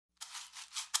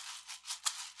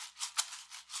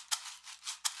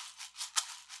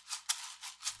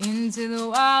Into the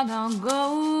wild I'll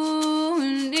go,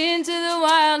 and into the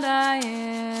wild I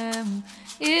am.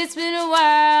 It's been a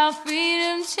while,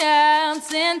 freedom child,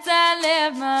 since I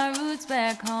left my roots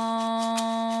back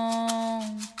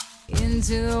home.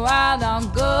 Into the wild I'll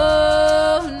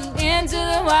go, and into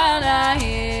the wild I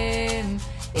am.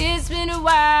 It's been a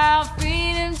while,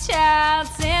 freedom child,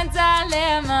 since I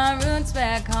left my roots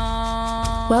back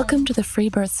home. Welcome to the Free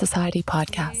Birth Society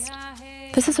podcast.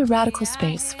 This is a radical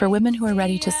space for women who are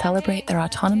ready to celebrate their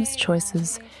autonomous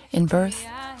choices in birth,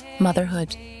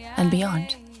 motherhood, and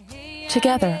beyond.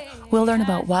 Together, we'll learn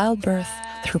about wild birth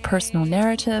through personal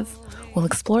narrative, we'll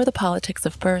explore the politics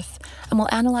of birth, and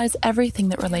we'll analyze everything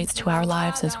that relates to our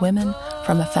lives as women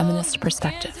from a feminist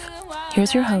perspective.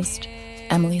 Here's your host,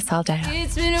 Emily Saldea.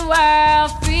 It's been a while,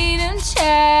 freedom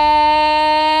child,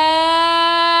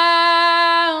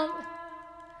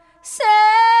 since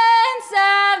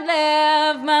I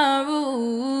left my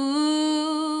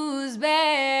roots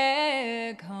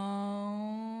back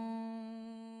home.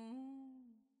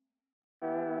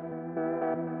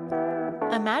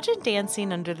 Imagine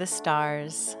dancing under the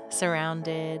stars,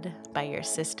 surrounded by your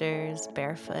sisters,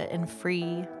 barefoot and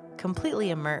free, completely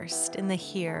immersed in the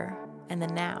here and the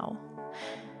now.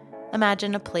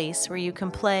 Imagine a place where you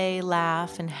can play,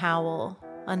 laugh, and howl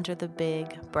under the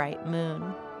big, bright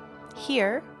moon.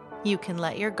 Here, you can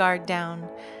let your guard down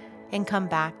and come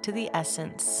back to the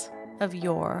essence of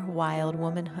your wild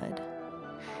womanhood.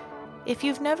 If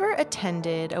you've never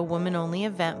attended a woman-only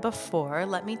event before,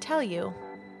 let me tell you,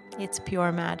 it's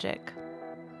pure magic.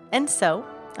 And so,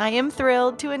 I am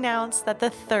thrilled to announce that the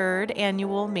third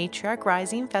annual Matriarch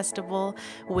Rising Festival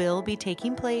will be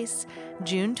taking place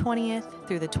June 20th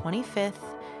through the 25th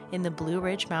in the Blue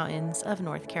Ridge Mountains of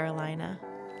North Carolina.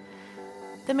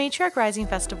 The Matriarch Rising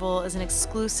Festival is an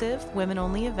exclusive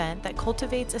women-only event that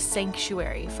cultivates a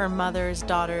sanctuary for mothers,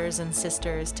 daughters, and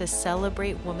sisters to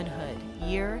celebrate womanhood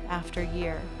year after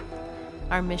year.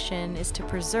 Our mission is to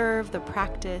preserve the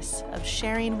practice of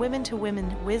sharing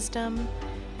women-to-women wisdom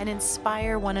and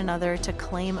inspire one another to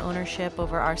claim ownership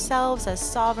over ourselves as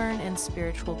sovereign and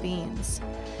spiritual beings.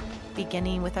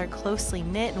 Beginning with our closely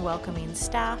knit and welcoming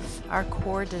staff, our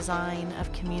core design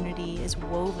of community is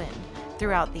woven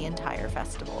throughout the entire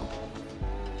festival.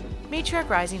 Matriarch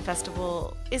Rising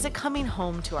Festival is a coming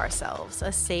home to ourselves,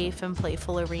 a safe and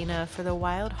playful arena for the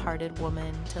wild-hearted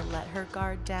woman to let her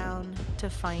guard down, to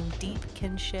find deep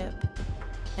kinship,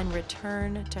 and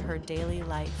return to her daily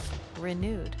life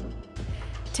renewed.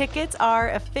 Tickets are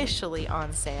officially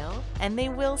on sale, and they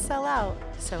will sell out,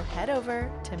 so head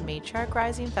over to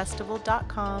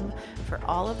matriarchrisingfestival.com for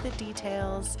all of the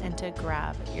details and to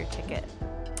grab your ticket.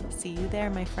 See you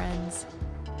there, my friends.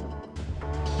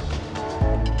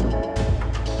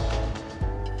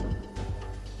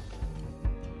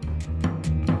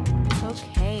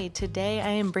 Okay, today I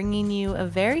am bringing you a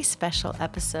very special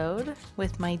episode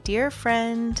with my dear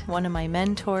friend, one of my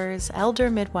mentors,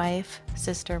 elder midwife,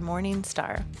 Sister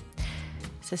Morningstar.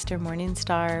 Sister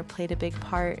Morningstar played a big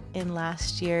part in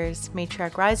last year's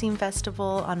Matriarch Rising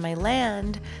Festival on my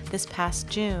land this past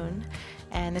June,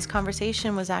 and this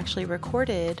conversation was actually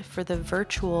recorded for the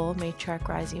virtual Matriarch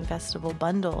Rising Festival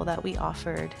bundle that we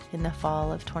offered in the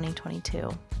fall of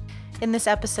 2022. In this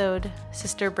episode,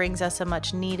 Sister brings us a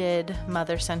much-needed,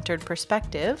 mother-centered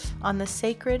perspective on the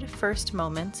sacred first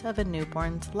moments of a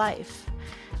newborn's life.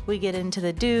 We get into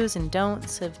the do's and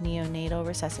don'ts of neonatal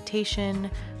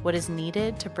resuscitation, what is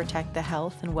needed to protect the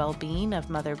health and well-being of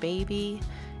mother-baby,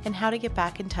 and how to get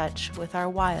back in touch with our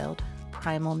wild,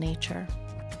 primal nature.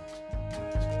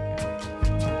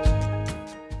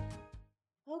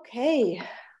 Okay,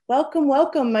 welcome,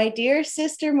 my dear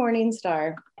Sister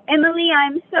Morningstar. Emily,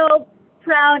 I'm so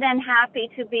proud and happy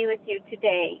to be with you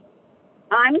today.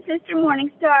 I'm Sister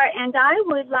Morningstar, and I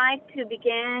would like to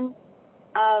begin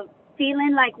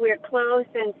feeling like we're close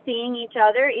and seeing each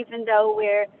other, even though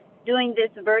we're doing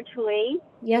this virtually.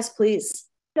 Yes, please.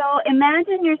 So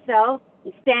imagine yourself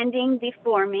standing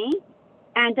before me,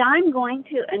 and I'm going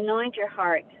to anoint your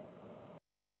heart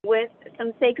with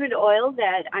some sacred oil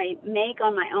that I make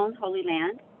on my own holy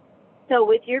land. So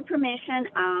with your permission,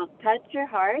 I'll touch your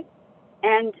heart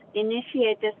and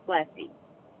initiate this blessing.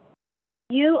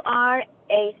 You are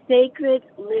a sacred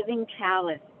living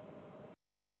chalice,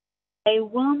 a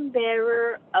womb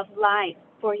bearer of life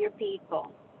for your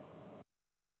people.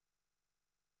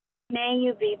 May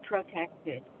you be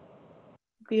protected.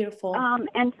 Beautiful.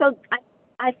 And so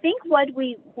I think what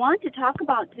we want to talk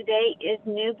about today is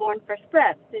newborn first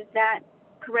breaths. Is that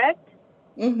correct?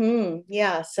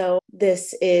 Yeah. So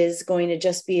this is going to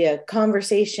just be a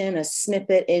conversation, a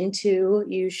snippet into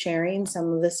you sharing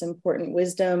some of this important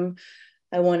wisdom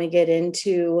I want to get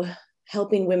into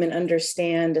helping women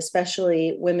understand,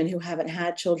 especially women who haven't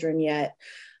had children yet,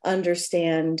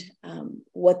 understand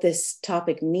what this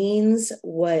topic means,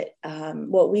 what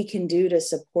we can do to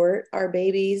support our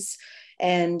babies.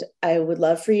 And I would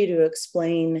love for you to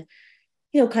explain,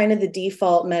 kind of the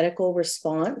default medical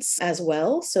response as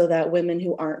well, so that women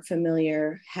who aren't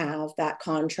familiar have that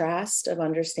contrast of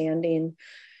understanding.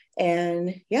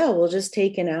 And yeah, we'll just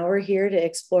take an hour here to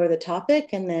explore the topic,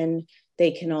 and then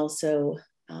they can also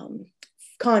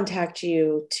contact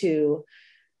you to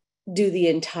do the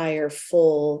entire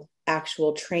full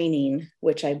actual training,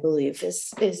 which I believe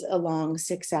is a long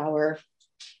 6-hour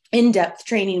in-depth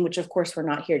training, which of course we're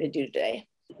not here to do today.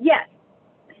 Yes.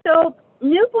 So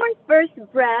newborn first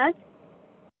breath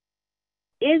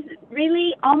is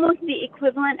really almost the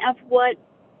equivalent of what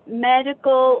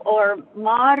medical or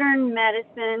modern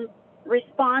medicine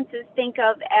responses think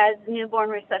of as newborn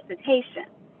resuscitation.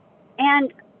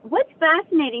 And what's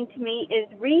fascinating to me is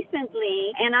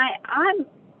recently, and I'm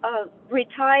a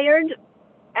retired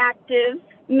active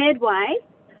midwife,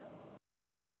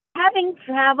 having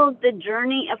traveled the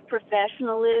journey of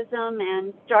professionalism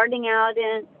and starting out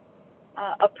in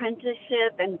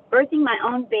apprenticeship and birthing my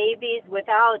own babies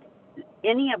without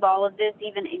any of all of this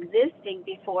even existing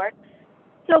before.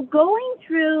 So going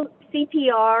through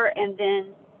CPR and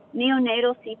then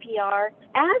neonatal CPR,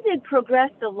 as it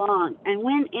progressed along and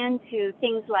went into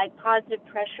things like positive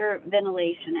pressure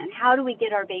ventilation and how do we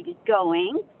get our babies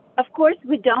going, of course,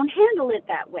 we don't handle it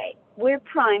that way. We're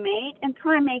primate, and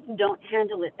primates don't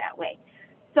handle it that way.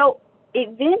 So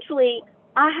eventually,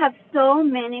 I have so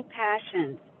many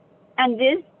passions, and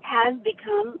this has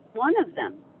become one of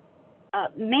them,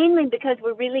 mainly because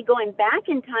we're really going back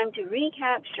in time to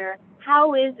recapture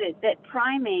how is it that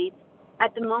primates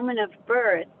at the moment of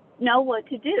birth know what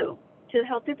to do to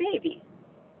help their babies.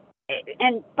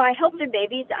 And by help their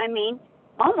babies, I mean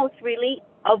almost really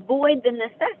avoid the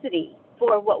necessity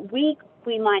for what we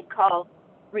might call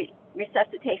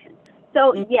resuscitation.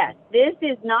 So yes, this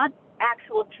is not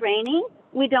actual training.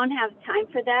 We don't have time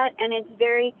for that, and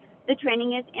the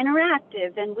training is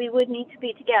interactive, and we would need to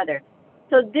be together.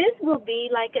 So this will be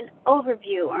like an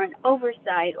overview or an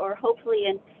oversight or hopefully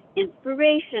an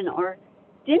inspiration or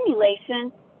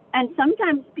stimulation. And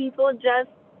sometimes people just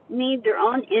need their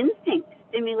own instinct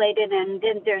stimulated, and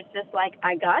then there's just like,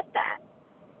 I got that.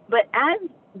 But as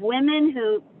women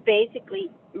who basically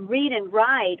read and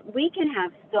write, we can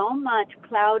have so much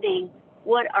clouding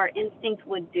what our instinct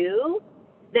would do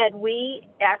that we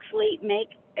actually make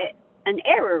an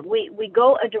error. We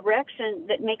go a direction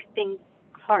that makes things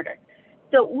harder.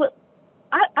 So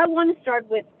I want to start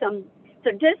with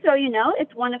so just so you know,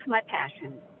 it's one of my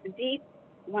passions, deep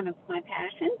one of my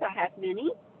passions. I have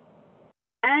many.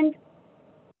 And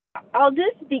I'll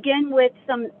just begin with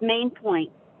some main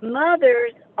points.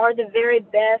 Mothers are the very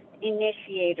best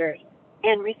initiators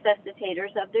and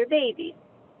resuscitators of their babies.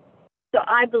 So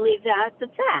I believe that's a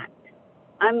fact.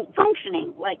 I'm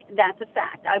functioning like that's a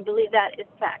fact. I believe that is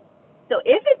fact. So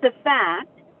if it's a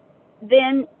fact,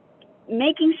 then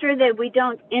making sure that we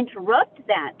don't interrupt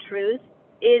that truth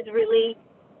is really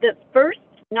the first,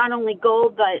 not only goal,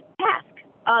 but task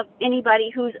of anybody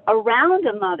who's around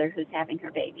a mother who's having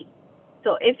her baby.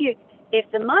 So if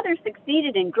the mother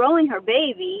succeeded in growing her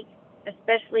baby,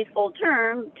 especially full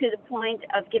term, to the point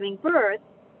of giving birth,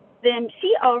 then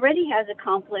she already has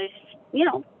accomplished,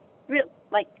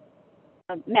 like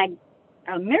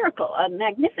a miracle, a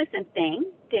magnificent thing,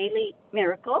 daily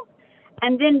miracle.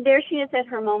 And then there she is at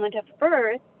her moment of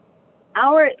birth.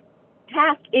 Our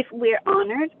task, if we're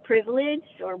honored,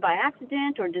 privileged, or by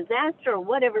accident or disaster or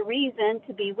whatever reason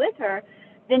to be with her,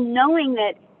 then knowing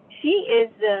that she is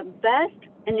the best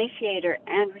initiator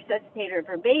and resuscitator of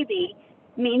her baby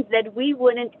means that we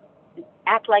wouldn't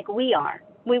act like we are.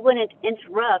 We wouldn't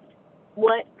interrupt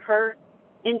what her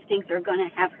instincts are going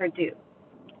to have her do.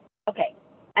 Okay.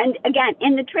 And again,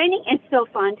 in the training, it's so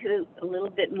fun to a little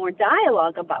bit more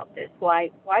dialogue about this. Why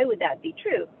would that be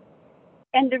true?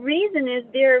 And the reason is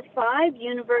there are 5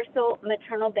 universal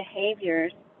maternal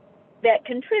behaviors that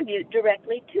contribute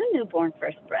directly to newborn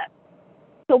first breath.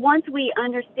 So once we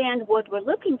understand what we're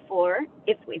looking for,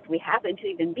 if we happen to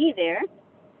even be there,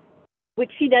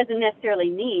 which she doesn't necessarily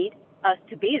need us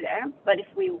to be there, but if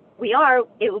we are,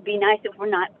 it would be nice if we're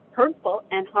not hurtful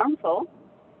and harmful,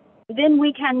 then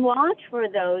we can watch for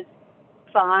those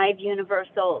 5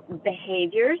 universal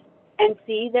behaviors and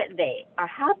see that they are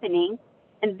happening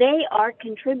and they are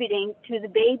contributing to the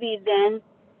baby then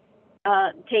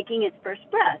taking its first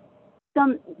breath.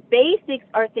 Some basics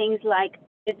are things like,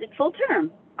 is it full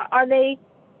term?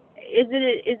 Is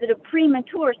it a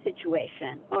premature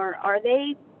situation? Or are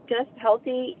they just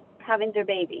healthy, having their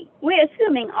baby. We're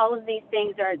assuming all of these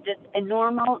things are just a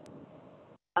normal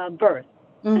birth,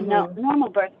 a normal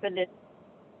birth for this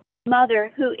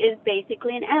mother who is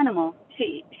basically an animal.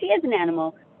 She is an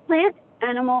animal, plant,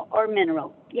 animal, or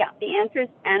mineral. Yeah, the answer is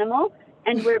animal,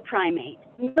 and we're primate.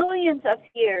 Millions of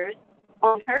years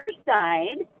on her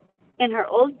side, in her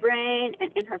old brain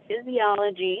and in her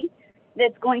physiology,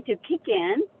 that's going to kick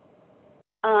in.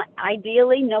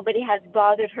 Ideally, nobody has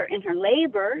bothered her in her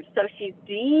labor, so she's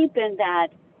deep in that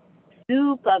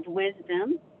soup of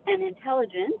wisdom and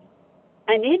intelligence,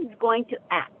 and it's going to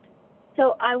act.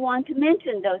 So I want to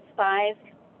mention those 5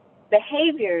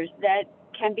 behaviors that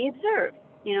can be observed,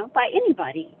 by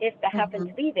anybody if they happen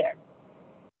to be there.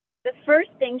 The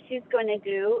first thing she's going to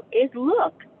do is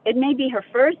look. It may be her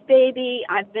first baby.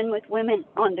 I've been with women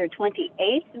on their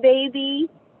 28th baby,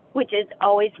 which is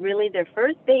always really their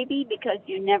first baby because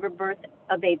you never birth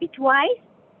a baby twice.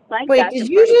 Wait, did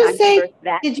you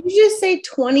just say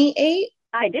 28?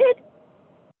 I did.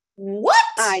 What?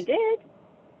 I did.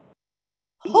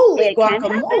 Holy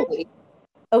guacamole.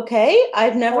 Okay,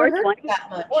 I've never heard that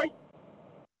much.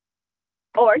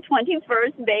 Or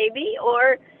 21st baby,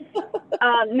 or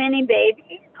many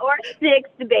babies, or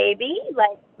 6th baby,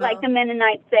 like the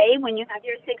Mennonites say, when you have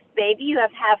your 6th baby, you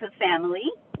have half a family.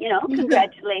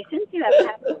 Congratulations, you have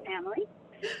half a family.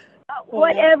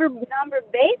 Whatever number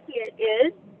baby it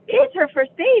is, it's her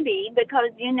first baby because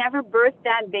you never birthed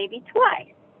that baby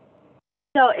twice.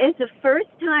 So it's the first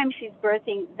time she's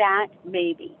birthing that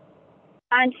baby.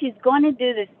 And she's going to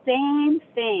do the same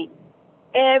thing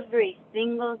every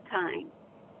single time.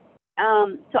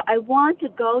 So I want to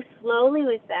go slowly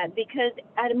with that because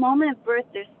at a moment of birth,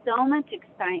 there's so much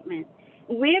excitement.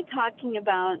 We're talking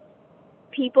about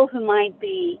people who might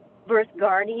be birth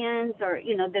guardians or,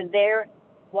 they're there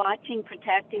watching,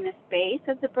 protecting the space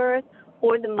of the birth,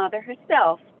 or the mother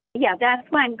herself. Yeah, that's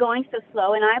why I'm going so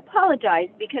slow, and I apologize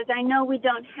because I know we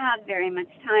don't have very much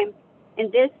time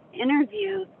in this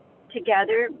interview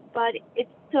together, but it's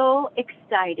so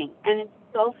exciting and it's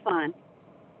so fun.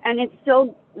 And it's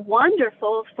so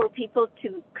wonderful for people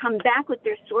to come back with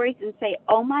their stories and say,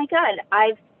 oh my God,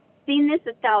 I've seen this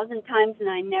 1,000 times and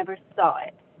I never saw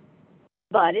it.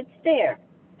 But it's there.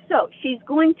 So she's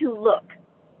going to look.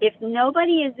 If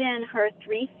nobody is in her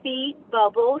 3 feet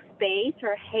bubble space,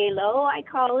 her halo, I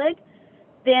call it,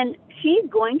 then she's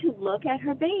going to look at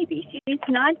her baby. She's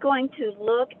not going to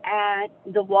look at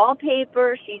the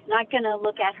wallpaper. She's not going to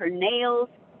look at her nails.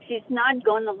 She's not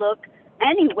going to look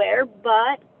anywhere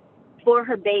but for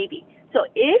her baby. So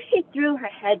if she threw her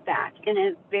head back in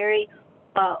a very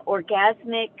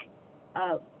orgasmic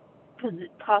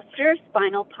posture,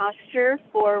 spinal posture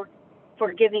for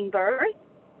giving birth,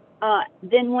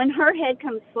 then when her head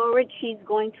comes forward, she's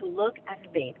going to look at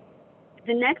her baby.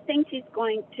 The next thing she's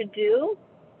going to do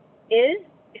is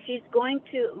she's going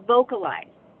to vocalize.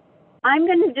 I'm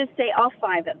going to just say all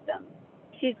 5 of them.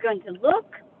 She's going to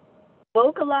look,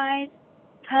 vocalize,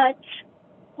 touch,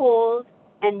 hold,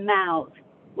 and mouth,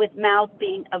 with mouth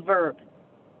being a verb,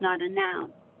 not a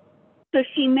noun. So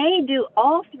she may do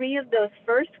all 3 of those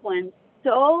first ones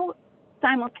so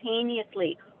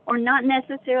simultaneously, or not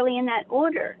necessarily in that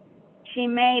order. She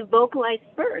may vocalize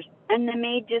first, and there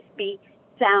may just be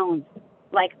sounds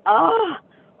like, oh,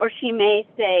 or she may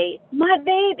say, my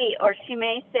baby, or she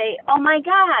may say, oh my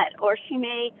God, or she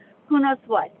may, who knows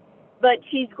what. But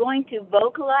she's going to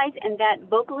vocalize, and that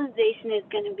vocalization is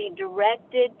going to be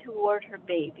directed toward her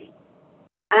baby.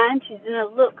 And she's going to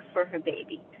look for her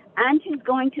baby. And she's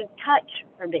going to touch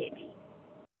her baby.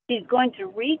 She's going to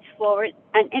reach forward,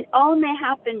 and it all may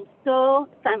happen so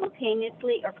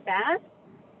simultaneously or fast,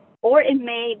 or it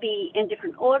may be in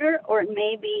different order, or it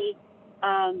may be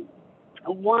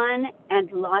one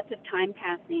and lots of time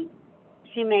passing.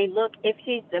 She may look, if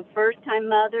she's a first-time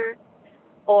mother,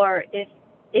 or if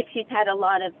she's had a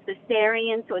lot of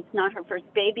cesarean, so it's not her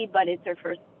first baby, but it's her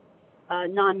first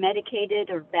non-medicated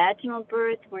or vaginal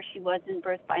birth where she wasn't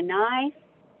birthed by knife.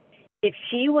 If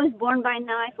she was born by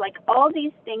knife, like all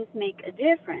these things make a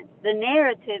difference. The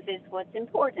narrative is what's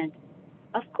important,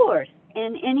 of course,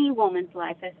 in any woman's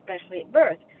life, especially at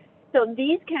birth. So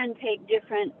these can take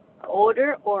different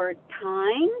order or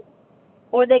time,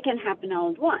 or they can happen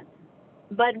all at once.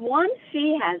 But once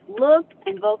she has looked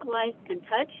and vocalized and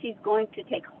touched, she's going to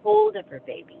take hold of her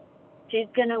baby. She's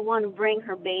going to want to bring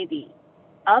her baby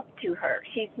up to her.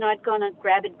 She's not going to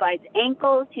grab it by its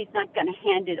ankles. She's not going to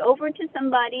hand it over to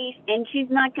somebody. And she's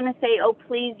not going to say, oh,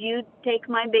 please, you take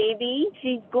my baby.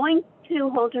 She's going to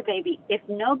hold her baby. If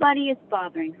nobody is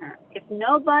bothering her, if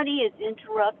nobody is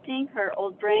interrupting her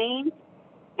old brain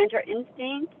and her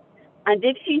instinct, and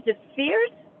if she's a fierce,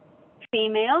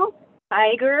 female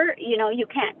tiger, you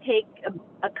can't take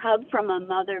a cub from a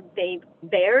mother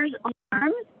bear's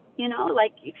arms,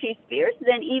 like if she's fierce,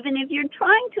 then even if you're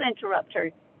trying to interrupt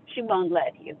her, she won't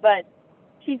let you. But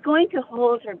she's going to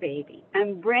hold her baby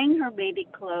and bring her baby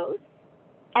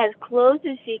as close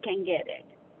as she can get it.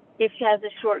 If she has a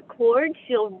short cord,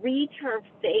 she'll reach her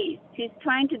face. She's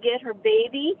trying to get her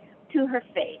baby to her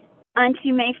face. And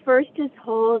she may first just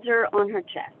hold her on her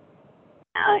chest.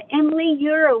 Emily,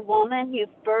 you're a woman, you've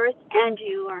birthed, and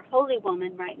you are a holy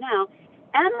woman right now.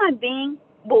 Am I being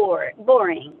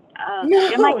boring? No,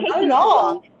 am I taking not at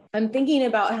all. I'm thinking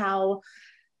about how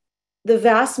the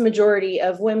vast majority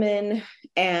of women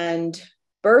and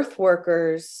birth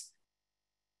workers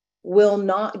will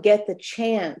not get the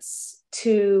chance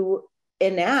to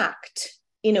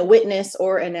witness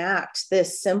or enact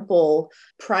this simple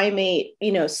primate,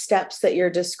 steps that you're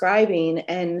describing.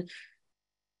 And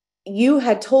you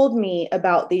had told me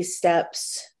about these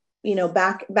steps,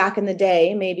 back in the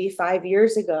day, maybe 5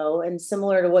 years ago, and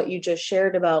similar to what you just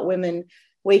shared about women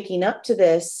waking up to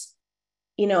this,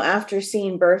 after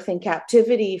seeing birth in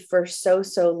captivity for so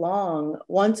long,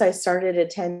 once I started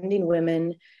attending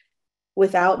women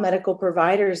without medical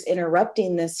providers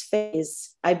interrupting this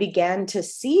phase, I began to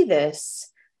see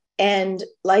this. And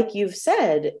like you've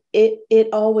said, it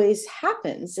always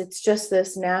happens. It's just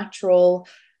this natural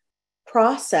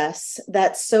process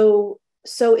that's so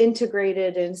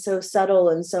integrated and so subtle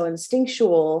and so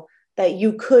instinctual that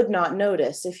you could not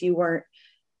notice if you weren't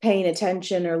paying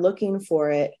attention or looking for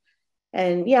it.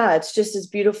 And yeah, it's just as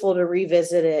beautiful to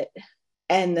revisit it,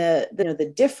 and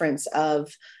the difference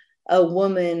of a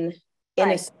woman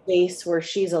in a space where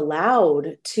she's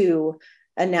allowed to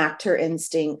enact her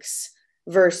instincts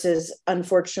versus,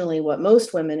 unfortunately, what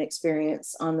most women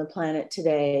experience on the planet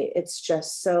today. It's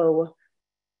just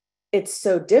it's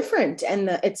so different. And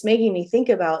it's making me think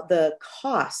about the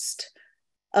cost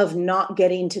of not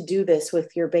getting to do this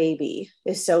with your baby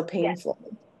is so painful.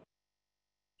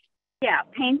 Yeah,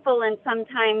 painful. And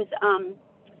sometimes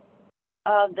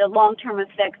the long-term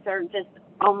effects are just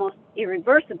almost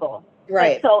irreversible.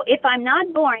 Right. So if I'm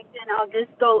not boring, then I'll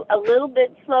just go a little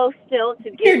bit slow still to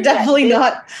get. You're definitely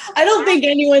not. I don't think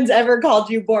anyone's ever called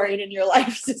you boring in your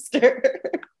life, sister.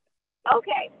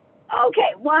 Okay,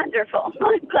 wonderful.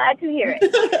 I'm glad to hear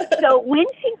it. So when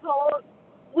she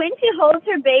holds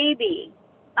her baby,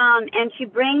 and she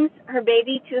brings her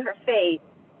baby to her face,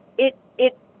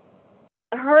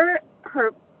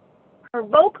 her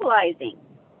vocalizing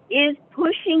is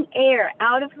pushing air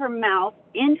out of her mouth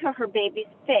into her baby's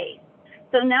face.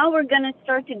 So now we're going to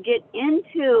start to get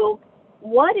into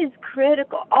what is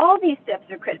critical. All these steps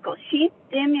are critical. She's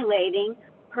stimulating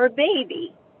her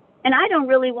baby. And I don't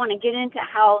really want to get into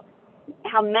how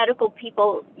medical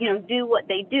people, do what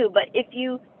they do. But if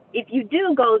you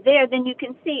do go there, then you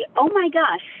can see, oh my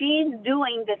gosh, she's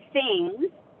doing the things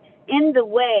in the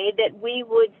way that we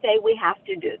would say we have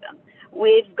to do them.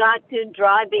 We've got to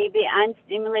draw baby and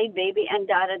stimulate baby and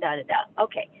da-da-da-da-da.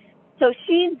 Okay. So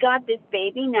she's got this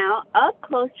baby now up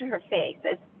close to her face,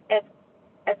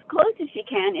 as close as she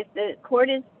can. If the cord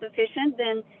is sufficient,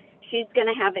 then she's going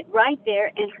to have it right there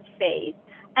in her face.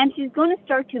 And she's going to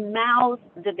start to mouth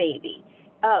the baby.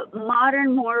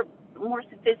 Modern, more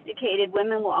sophisticated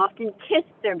women will often kiss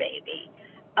their baby.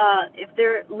 If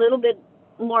they're a little bit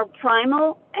more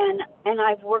primal, and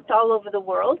I've worked all over the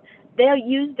world, they'll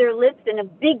use their lips in a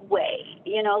big way,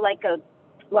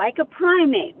 like a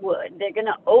primate would. They're going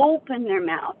to open their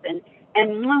mouth and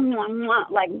mwah, mwah,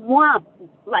 mwah,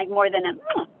 like more than a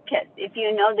mwah kiss, if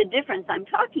you know the difference I'm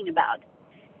talking about.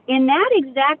 In that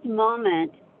exact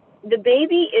moment, the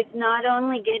baby is not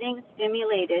only getting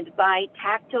stimulated by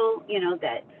tactile,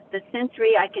 that the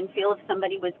sensory, I can feel if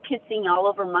somebody was kissing all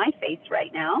over my face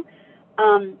right now,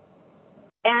 and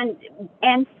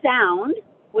sound,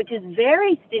 which is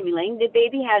very stimulating. The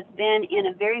baby has been in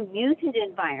a very muted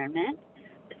environment.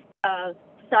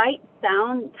 Sight,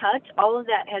 sound, touch, all of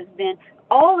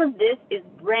this is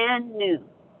brand new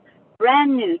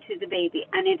to the baby,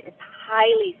 and it is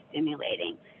highly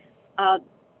stimulating.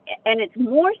 And it's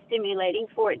more stimulating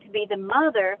for it to be the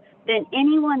mother than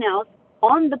anyone else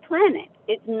on the planet.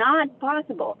 It's not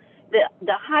possible.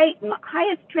 The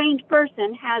highest trained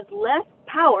person has less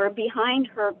power behind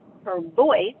her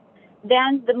voice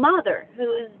than the mother,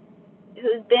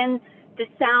 who's been the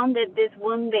sound that this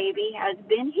womb baby has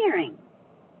been hearing.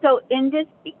 So in this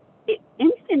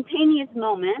instantaneous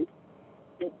moment,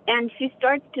 and she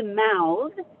starts to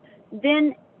mouth,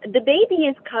 then the baby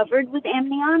is covered with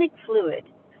amniotic fluid.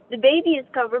 The baby is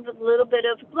covered with a little bit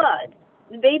of blood.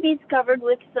 The baby is covered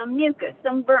with some mucus,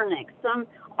 some vernix,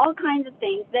 all kinds of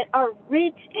things that are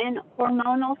rich in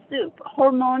hormonal soup,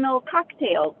 hormonal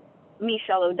cocktail,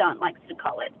 Michelle O'Donnell likes to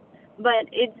call it. But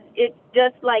it's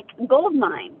just like gold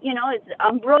mine, it's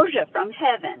ambrosia from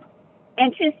heaven.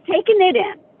 And she's taking it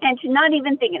in, and she's not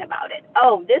even thinking about it.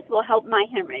 Oh, this will help my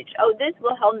hemorrhage. Oh, this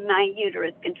will help my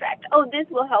uterus contract. Oh, this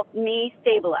will help me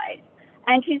stabilize.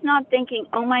 And she's not thinking,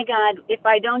 oh my God, if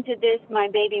I don't do this, my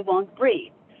baby won't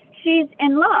breathe. She's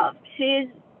in love. She's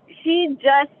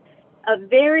just a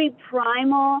very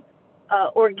primal,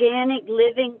 organic,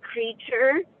 living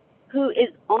creature who is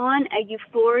on a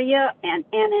euphoria and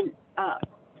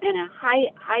a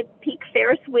high peak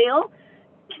Ferris wheel,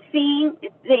 seeing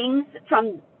things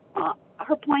from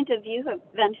her point of view, her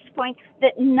vantage point,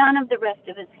 that none of the rest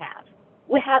of us have.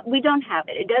 We don't have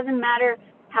it. It doesn't matter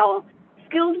how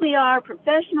skilled we are,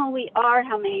 professional we are,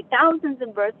 how many thousands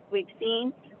of births we've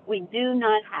seen, we do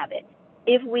not have it.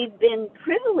 If we've been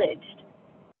privileged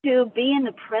to be in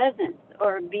the presence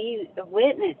or be a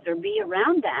witness or be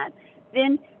around that,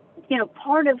 then,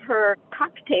 part of her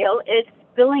cocktail is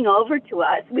spilling over to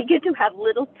us. We get to have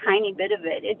little tiny bit of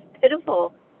it. It's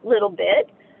pitiful little bit,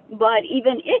 but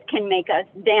even it can make us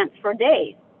dance for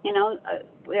days.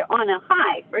 We're on a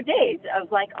high for days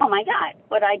of like, oh my God,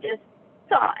 what I just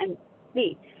saw and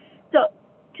see. So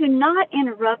to not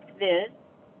interrupt this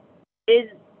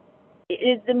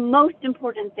is the most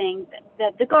important thing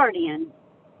that the guardian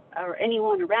or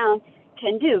anyone around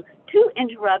can do. To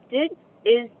interrupt it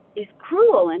is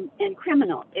cruel and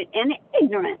criminal and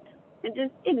ignorant. It's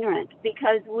just ignorant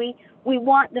because we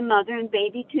want the mother and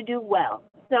baby to do well.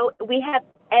 So we have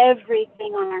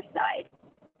everything on our side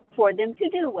for them to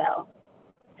do well.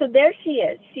 So there she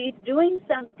is. She's doing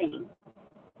something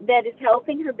that is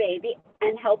helping her baby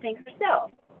and helping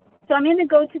herself. So I'm going to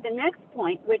go to the next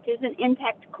point, which is an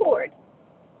intact cord.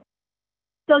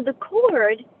 So the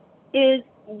cord is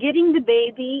getting the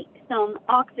baby some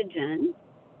oxygen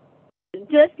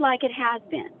just like it has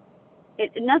been.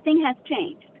 Nothing has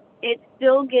changed. It's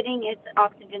still getting its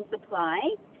oxygen supply,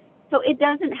 so it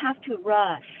doesn't have to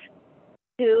rush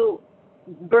to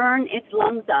burn its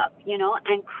lungs up,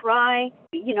 and cry,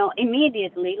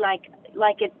 immediately like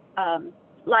it's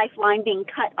lifeline being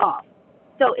cut off.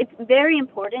 So it's very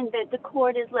important that the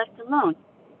cord is left alone.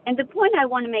 And the point I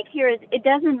want to make here is it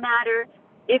doesn't matter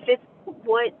if it's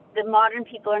what the modern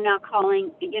people are now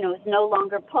calling, is no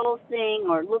longer pulsing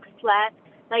or looks flat.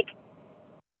 Like,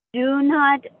 do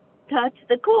not touch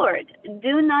the cord.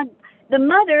 The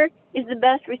mother is the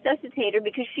best resuscitator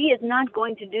because she is not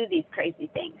going to do these crazy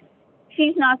things.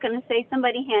 She's not going to say,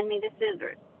 somebody hand me the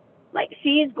scissors. Like,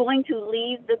 she is going to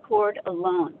leave the cord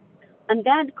alone. And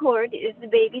that cord is the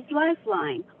baby's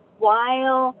lifeline,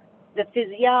 while the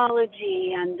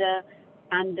physiology and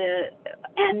the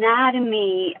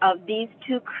anatomy of these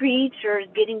two creatures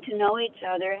getting to know each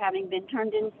other, having been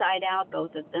turned inside out,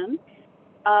 both of them,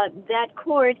 that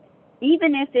cord,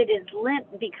 even if it is limp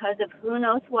because of who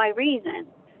knows why reason,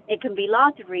 it can be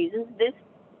lots of reasons. This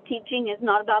teaching is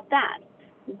not about that.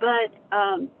 But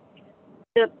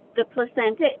the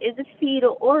placenta is a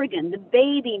fetal organ. The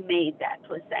baby made that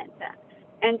placenta.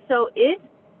 And so it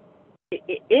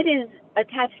is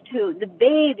attached to the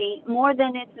baby more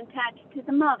than it's attached to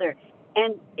the mother.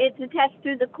 And it's attached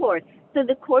through the cord. So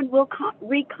the cord will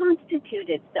reconstitute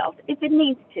itself if it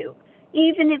needs to,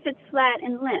 even if it's flat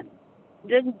and limp.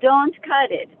 Just don't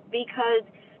cut it, because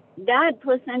that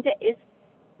placenta is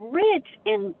rich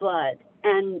in blood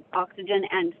and oxygen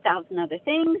and 1,000 other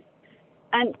things.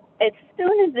 And as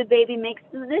soon as the baby makes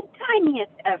the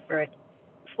tiniest effort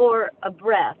for a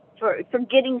breath, for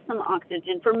getting some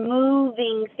oxygen, for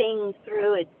moving things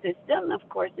through its system, of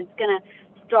course, it's going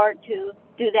to start to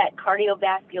do that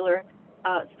cardiovascular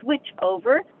switch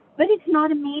over, but it's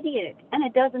not immediate, and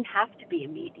it doesn't have to be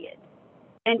immediate.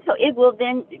 And so it will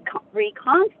then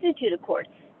reconstitute a cord.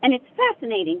 And it's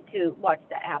fascinating to watch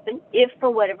that happen if,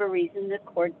 for whatever reason, the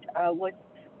cord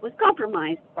was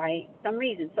compromised by some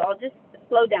reason. So I'll just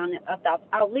slow down.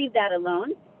 I'll leave that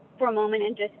alone for a moment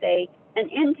and just say an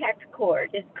intact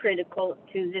cord is critical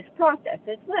to this process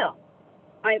as well.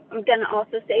 I'm going to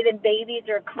also say that babies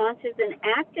are conscious and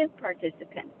active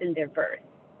participants in their birth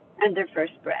and their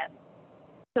first breath.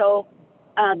 So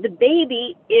the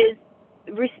baby is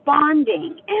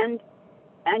responding and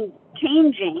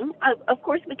changing. Of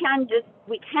course, we can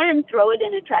throw it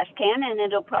in a trash can and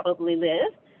it'll probably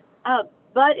live,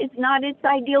 but it's not its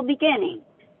ideal beginning.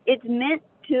 It's meant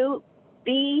to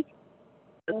be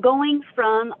going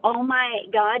from, oh my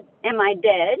God, am I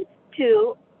dead,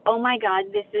 to, oh my God,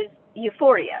 this is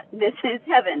euphoria. This is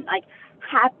heaven. Like,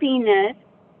 happiness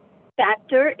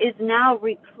factor is now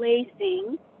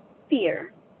replacing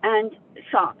fear and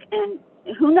shock and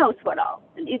who knows what all.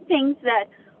 Things that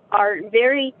are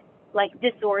very like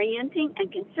disorienting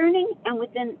and concerning. And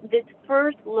within this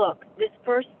first look, this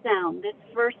first sound, this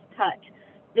first touch,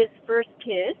 this first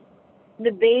kiss,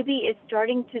 the baby is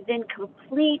starting to then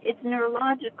complete its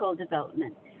neurological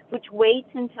development, which waits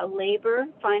until labor,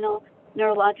 final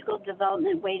neurological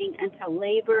development waiting until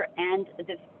labor and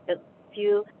the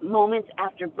few moments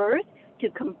after birth to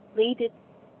complete its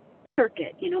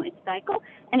circuit, its cycle.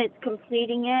 And it's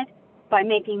completing it by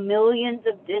making millions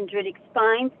of dendritic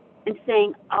spines and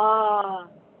saying,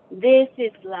 this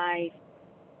is life.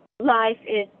 Life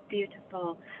is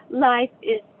beautiful. Life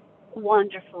is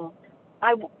wonderful.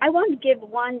 I want to give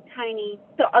one tiny,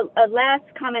 so a last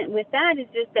comment with that is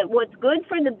just that what's good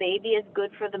for the baby is good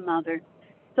for the mother.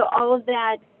 So all of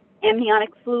that amniotic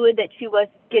fluid that she was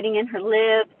getting in her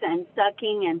lips and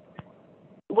sucking and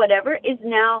whatever is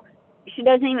now, she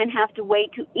doesn't even have to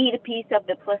wait to eat a piece of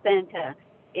the placenta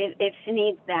if she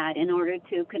needs that in order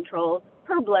to control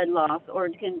her blood loss or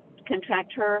to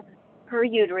contract her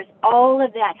uterus. All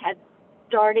of that has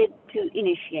started to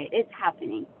initiate. It's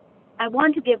happening. I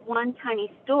want to give one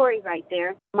tiny story right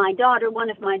there. My daughter, one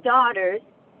of my daughters,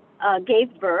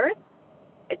 gave birth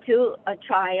to a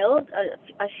child,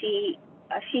 a she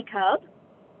cub,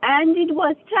 and it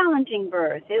was challenging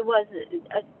birth. It was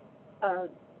a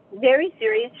very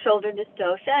serious shoulder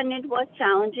dystocia, and it was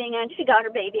challenging, and she got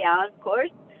her baby out, of course,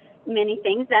 many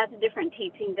things. That's a different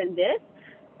teaching than this.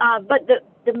 But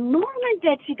the moment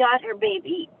that she got her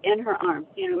baby in her arms,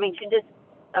 she just,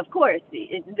 of course,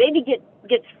 the baby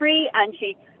gets free, and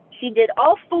she did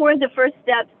all four of the first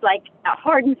steps, like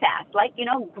hard and fast, like,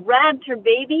 grabbed her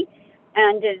baby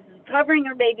and is covering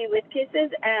her baby with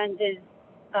kisses and is,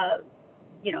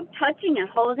 touching and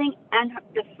holding. And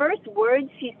the first words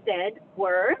she said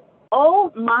were,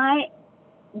 "Oh my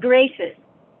gracious,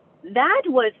 that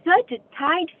was such a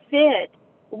tight fit,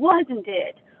 wasn't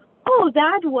it? Oh,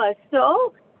 that was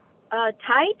so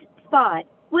tight spot.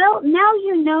 Well, now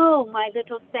you know, my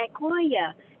little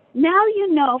sequoia. Now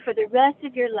you know for the rest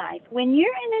of your life. When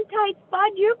you're in a tight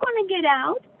spot, you're going to get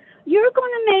out. You're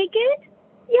going to make it.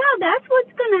 Yeah, that's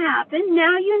what's going to happen.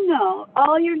 Now you know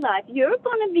all your life. You're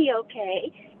going to be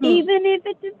okay, even if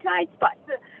it's a tight spot."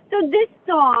 So this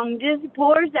song just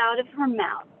pours out of her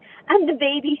mouth. And the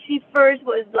baby, she first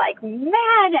was like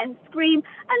mad and scream,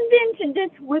 and then to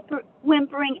this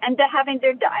whimpering and having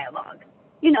their dialogue,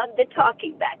 the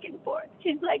talking back and forth.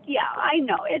 She's like, "Yeah, I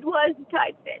know, it was a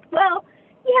tight fit. Well,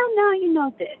 yeah, now you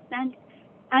know this."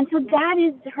 And so that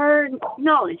is her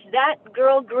knowledge. That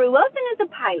girl grew up and is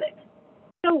a pilot.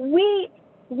 So we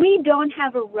don't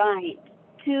have a right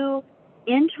to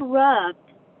interrupt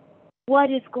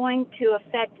what is going to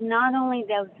affect not only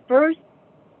those first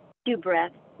few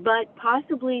breaths, but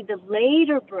possibly the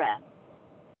later breath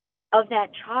of that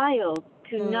child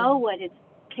to know what it's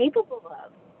capable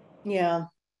of. Yeah.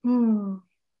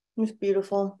 It's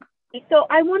beautiful. So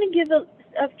I want to give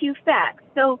a few facts.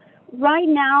 So right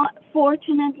now,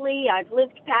 fortunately, I've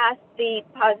lived past the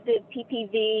positive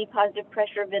PPV, positive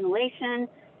pressure ventilation,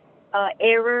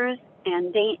 errors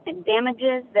and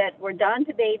damages that were done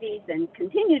to babies and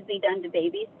continue to be done to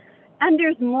babies. And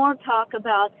there's more talk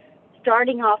about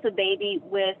starting off a baby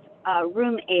with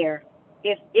room air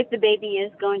if the baby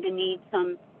is going to need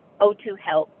some O2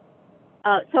 help.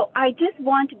 So I just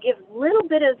want to give a little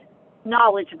bit of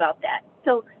knowledge about that.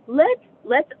 So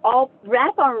let's all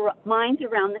wrap our minds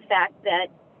around the fact that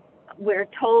we're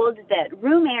told that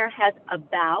room air has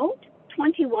about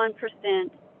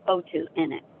 21% O2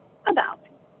 in it. About.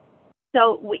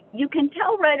 So you can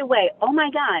tell right away, oh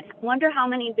my God, wonder how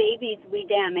many babies we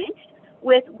damaged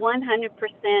with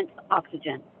 100%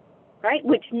 oxygen, right?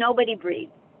 Which nobody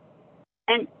breathes.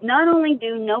 And not only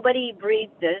do nobody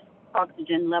breathe this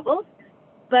oxygen levels,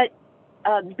 but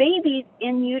babies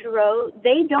in utero,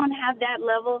 they don't have that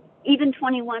level, even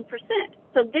 21%.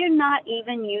 So they're not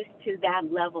even used to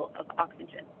that level of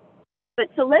oxygen. But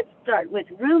so let's start with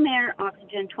room air,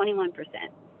 oxygen, 21%.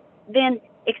 Then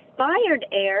expired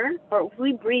air, or if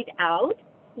we breathe out,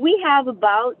 we have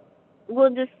about, we'll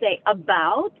just say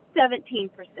about 17%,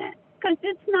 because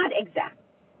it's not exact.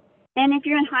 And if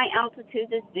you're in high altitude,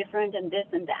 it's different and this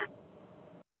and that.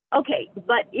 Okay,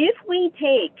 but if we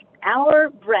take our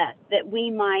breath that we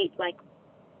might like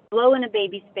blow in a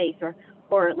baby's face,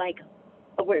 or like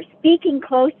we're speaking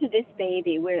close to this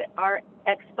baby with our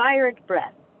expired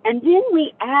breath, and then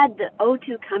we add the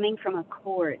O2 coming from a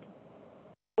cord,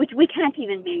 which we can't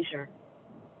even measure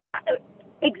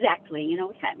exactly,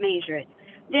 we can't measure it.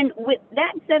 Then with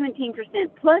that 17%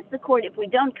 plus the cord, if we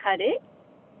don't cut it,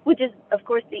 which is, of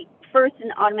course, the first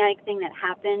and automatic thing that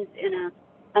happens in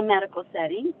a medical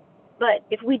setting, But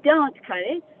if we don't cut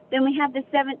it, then we have the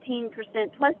 17%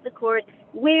 plus the cord.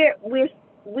 We're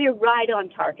right on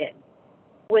target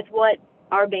with what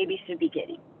our baby should be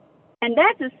getting. And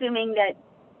that's assuming that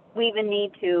we even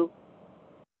need to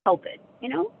help it,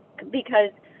 because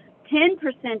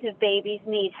 10% of babies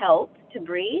need help to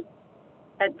breathe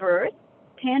at birth,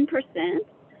 10%.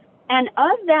 And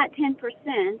of that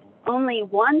 10%, only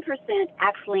 1%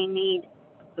 actually need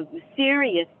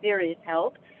serious, serious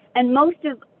help. And most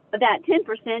of that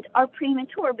 10% are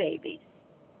premature babies.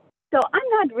 So I'm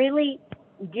not really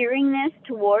gearing this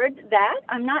towards that.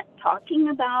 I'm not talking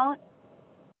about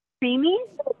preemies.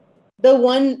 The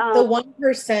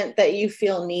 1% that you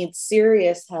feel needs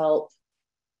serious help,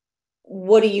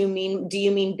 what do you mean? Do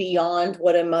you mean beyond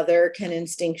what a mother can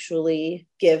instinctually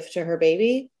give to her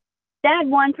baby? That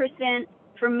 1%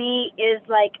 for me is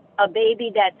like a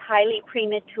baby that's highly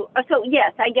premature. So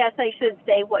yes, I guess I should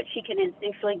say what she can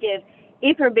instinctually give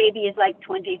if her baby is like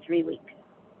 23 weeks.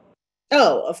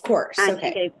 Oh, of course. And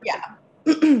okay. Yeah.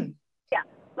 Yeah,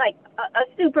 like a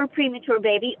super premature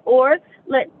baby, or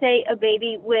let's say a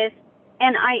baby with,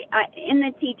 and I in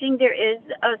the teaching there is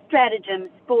stratagems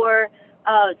for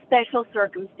special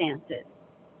circumstances.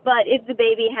 But if the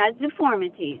baby has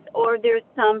deformities, or there's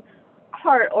some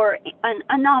heart or an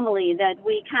anomaly that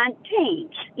we can't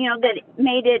change, that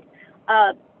made it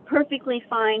perfectly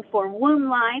fine for womb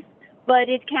life, but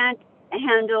it can't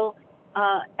handle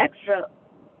extra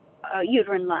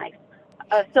uterine life.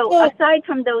 So aside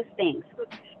from those things.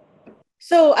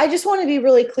 So I just want to be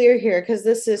really clear here, because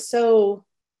this is so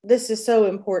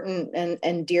important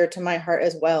and dear to my heart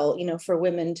as well, for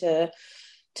women to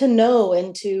know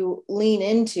and to lean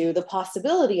into the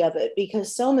possibility of it,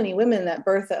 because so many women that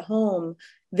birth at home,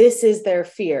 this is their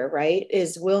fear, right?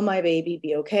 Is, will my baby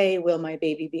be okay? Will my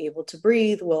baby be able to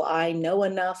breathe? Will I know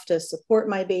enough to support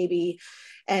my baby?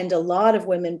 And a lot of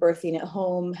women birthing at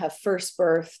home have first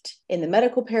birthed in the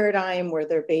medical paradigm, where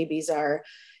their babies are,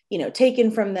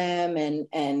 taken from them,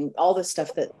 and all the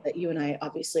stuff that you and I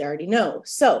obviously already know.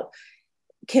 So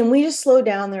can we just slow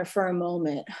down there for a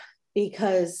moment?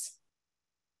 Because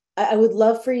I would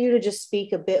love for you to just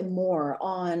speak a bit more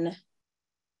on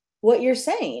what you're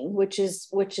saying, which is,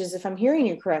 if I'm hearing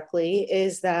you correctly,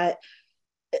 is that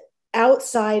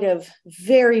outside of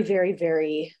very, very,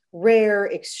 very rare,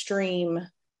 extreme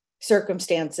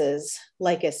circumstances,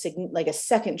 like a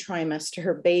second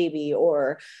trimester baby,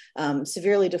 or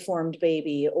severely deformed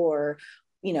baby, or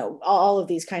all of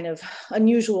these kind of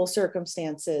unusual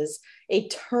circumstances, a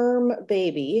term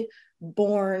baby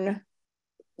born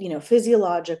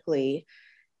physiologically,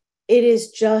 it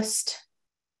is just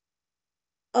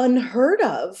unheard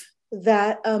of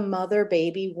that a mother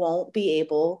baby won't be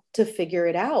able to figure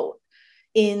it out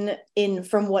in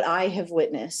from what I have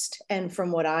witnessed and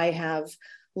from what I have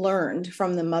learned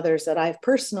from the mothers that I've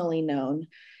personally known.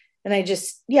 And I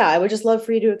would just love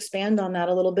for you to expand on that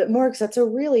a little bit more, because that's a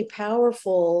really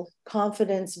powerful,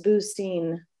 confidence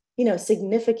boosting,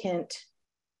 significant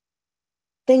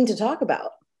thing to talk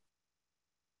about.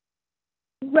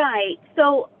 Right.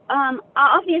 So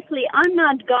obviously I'm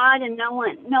not God, and no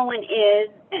one is.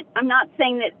 I'm not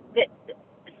saying that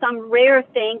some rare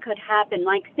thing could happen,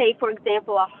 like, say, for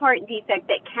example, a heart defect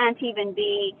that can't even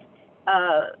be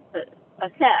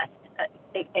assessed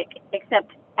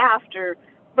except after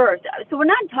birth. So we're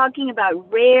not talking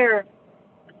about rare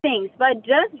things, but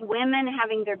just women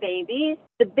having their babies.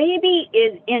 The baby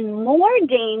is in more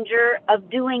danger of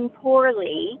doing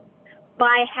poorly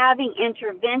by having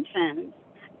interventions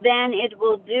than it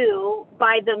will do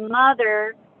by the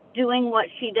mother doing what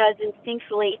she does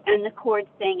instinctually and the cord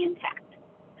staying intact.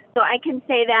 So I can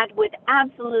say that with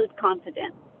absolute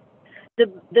confidence.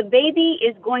 The baby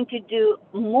is going to do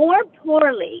more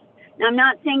poorly. Now, I'm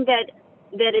not saying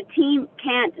that a team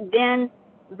can't then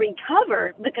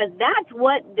recover, because that's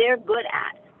what they're good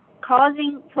at,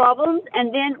 causing problems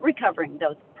and then recovering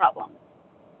those problems.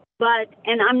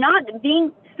 And I'm not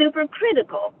being super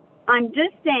critical. I'm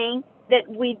just saying that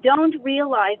we don't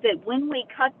realize that when we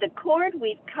cut the cord,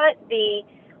 we've cut the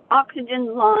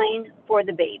oxygen line for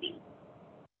the baby.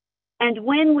 And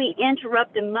when we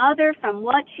interrupt the mother from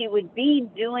what she would be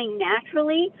doing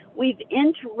naturally, we've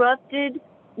interrupted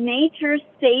nature's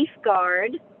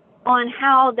safeguard on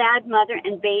how that mother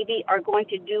and baby are going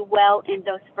to do well in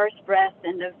those first breaths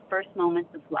and those first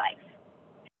moments of life.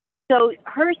 So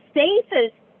her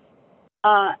safest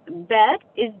bet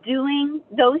is doing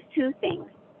those two things,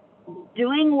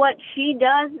 doing what she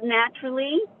does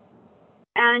naturally.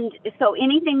 And so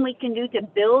anything we can do to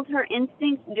build her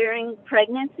instincts during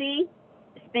pregnancy,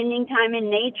 spending time in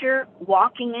nature,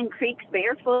 walking in creeks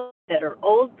barefoot, that her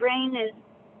old brain is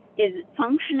is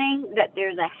functioning, that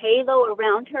there's a halo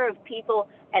around her of people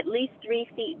at least 3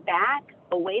 feet back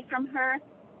away from her.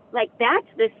 Like that's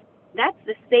the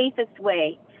safest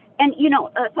way. And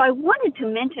so I wanted to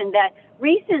mention that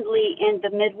recently in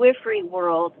the midwifery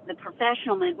world, the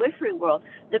professional midwifery world,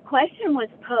 the question was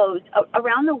posed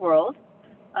around the world.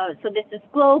 So this is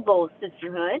global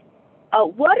sisterhood.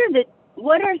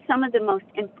 What are some of the most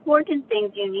important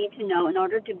things you need to know in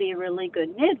order to be a really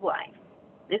good midwife?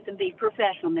 This would be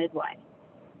professional midwife.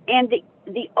 And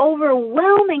the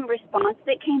overwhelming response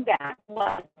that came back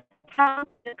was how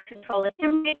to control a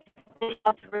hemorrhage and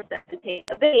how to resuscitate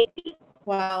a baby.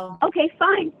 Wow. Okay,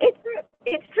 fine.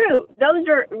 It's true. Those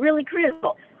are really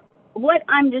critical. What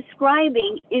I'm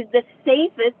describing is the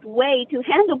safest way to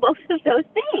handle both of those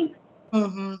things.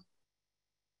 Mm-hmm.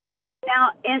 Now,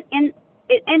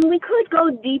 and we could go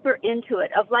deeper into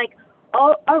it of like,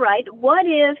 all right, what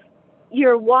if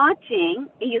you're watching,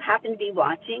 you happen to be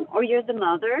watching, or you're the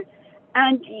mother,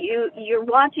 and you're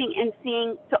watching and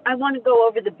seeing, so I want to go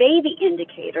over the baby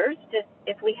indicators, just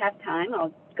if we have time,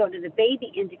 I'll go to the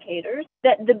baby indicators,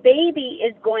 that the baby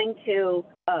is going to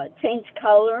change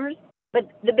colors, but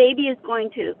the baby is going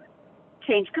to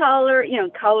change color,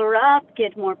 color up,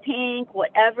 get more pink,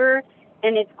 whatever,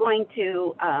 and it's going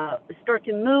to start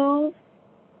to move.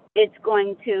 It's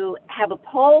going to have a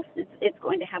pulse. It's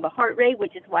going to have a heart rate,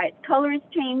 which is why its color is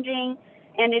changing,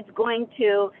 and it's going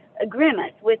to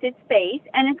grimace with its face,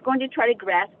 and it's going to try to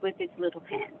grasp with its little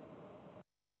hand.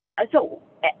 So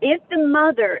if the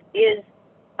mother is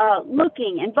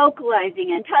looking and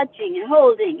vocalizing and touching and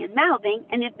holding and mouthing,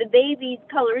 and if the baby's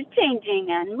color is changing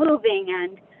and moving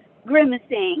and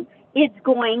grimacing, it's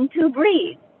going to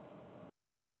breathe.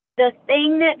 The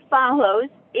thing that follows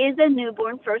is a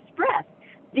newborn first breath.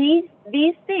 These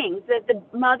things that the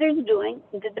mother's doing,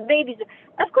 that the baby's doing,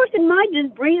 of course it might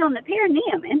just breathe on the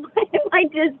perineum. It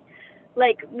might just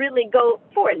like really go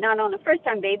for it, not on a first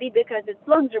time baby because its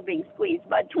lungs are being squeezed.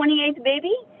 But 28th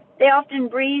baby, they often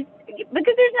breathe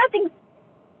because there's nothing.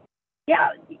 Yeah,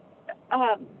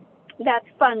 that's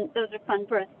fun. Those are fun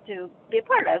births to be a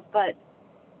part of. But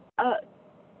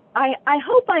I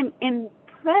hope I'm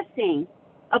impressing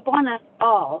upon us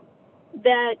all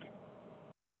that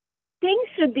things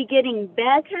should be getting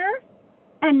better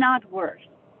and not worse.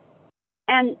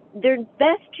 And their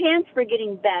best chance for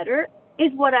getting better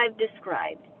is what I've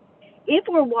described. If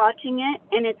we're watching it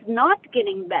and it's not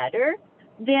getting better,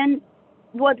 then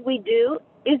what we do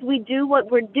is we do what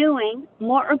we're doing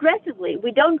more aggressively.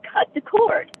 We don't cut the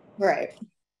cord. Right.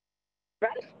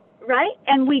 Right?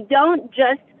 And we don't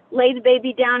just lay the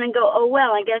baby down and go, oh,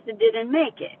 well, I guess it didn't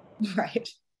make it. Right.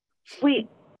 We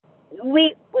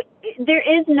there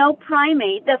is no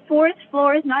primate. The forest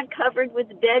floor is not covered with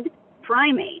dead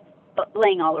primates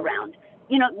laying all around.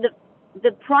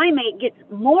 The primate gets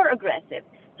more aggressive.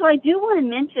 So I do want to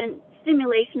mention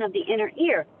stimulation of the inner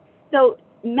ear. So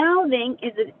mouthing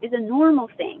is a normal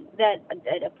thing that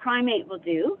a primate will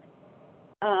do.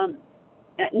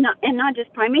 Not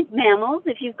just primates, mammals.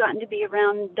 If you've gotten to be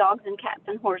around dogs and cats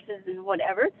and horses and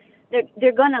whatever,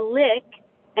 they're going to lick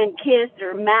and kiss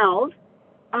or mouth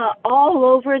all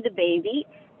over the baby,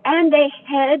 and they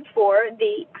head for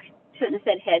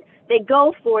they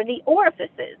go for the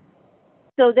orifices.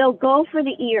 So they'll go for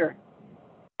the ear.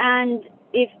 And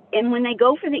when they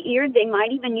go for the ear, they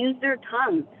might even use their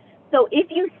tongue. So if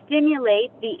you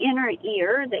stimulate the inner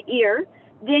ear, the ear,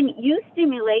 then you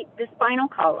stimulate the spinal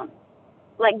column.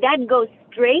 Like that goes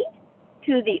straight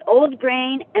to the old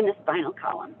brain and the spinal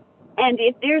column. And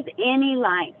if there's any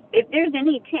life, if there's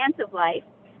any chance of life,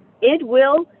 it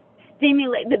will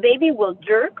stimulate. The baby will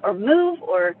jerk or move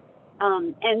or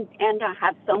and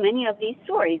have so many of these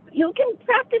stories. You can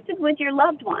practice it with your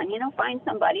loved one. Find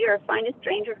somebody or find a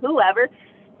stranger, whoever.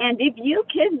 And if you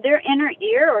kiss their inner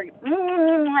ear or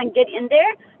and get in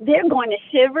there, they're going to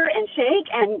shiver and shake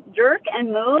and jerk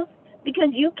and move because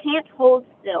you can't hold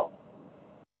still.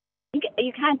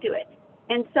 You can't do it.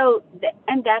 And so,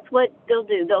 and that's what they'll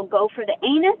do. They'll go for the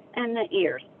anus and the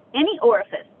ears, any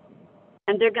orifice.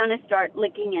 And they're going to start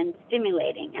licking and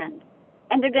stimulating, and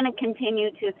they're going to continue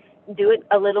to do it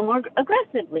a little more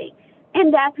aggressively.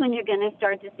 And that's when you're going to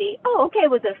start to see, oh, okay,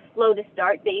 it was a slow to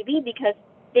start baby because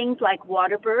things like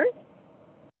water birth,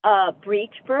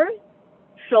 breech birth,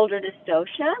 shoulder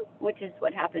dystocia, which is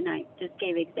what happened, I just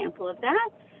gave an example of that.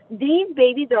 These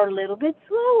babies are a little bit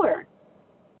slower.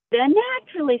 They're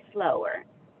naturally slower.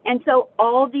 And so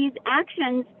all these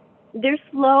actions, they're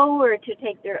slower to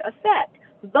take their effect,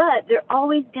 but they're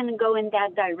always going to go in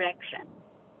that direction.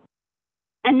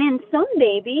 And then some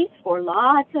babies, for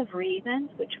lots of reasons,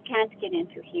 which we can't get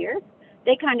into here,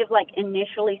 they kind of like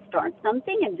initially start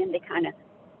something and then they kind of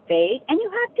spade, and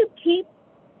you have to keep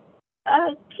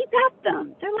at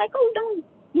them. They're like, oh,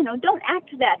 don't act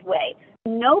that way.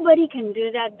 Nobody can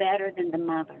do that better than the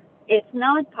mother. It's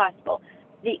not possible.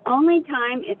 The only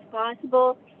time it's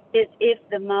possible is if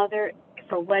the mother,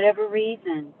 for whatever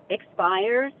reason,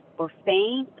 expires or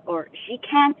faints or she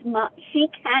can't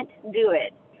do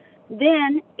it.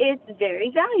 Then it's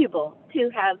very valuable to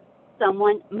have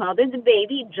someone mother the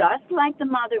baby just like the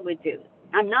mother would do.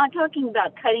 I'm not talking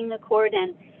about cutting the cord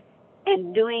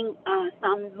and doing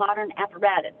some modern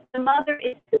apparatus. The mother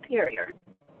is superior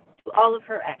to all of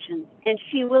her actions, and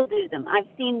she will do them. I've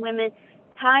seen women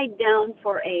tied down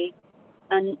for a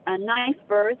knife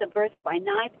birth, a birth by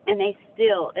knife, and they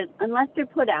still, unless they're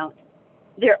put out,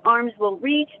 their arms will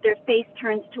reach, their face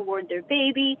turns toward their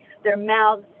baby, their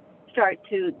mouths start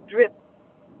to drip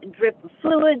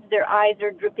fluids, their eyes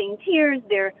are dripping tears,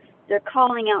 they're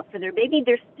calling out for their baby.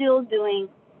 They're still doing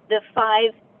the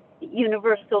 5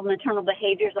 universal maternal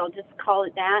behaviors, I'll just call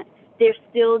it that. They're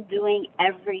still doing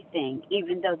everything,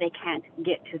 even though they can't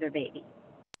get to their baby.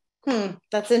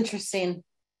 That's interesting.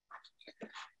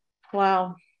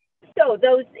 Wow. So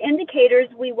those indicators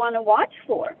we want to watch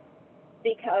for,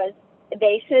 because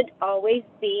they should always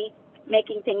be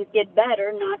making things get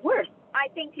better, not worse. I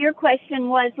think your question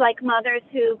was like mothers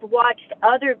who've watched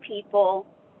other people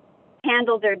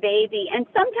handle their baby, and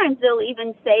sometimes they'll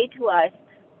even say to us,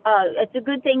 it's a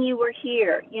good thing you were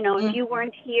here. If you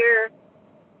weren't here,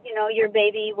 your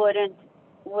baby wouldn't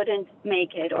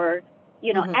make it, or,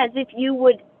 as if you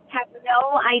would have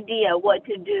no idea what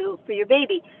to do for your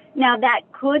baby. Now, that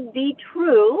could be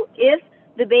true if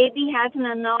the baby has an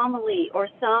anomaly or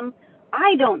something,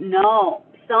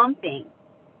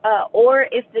 or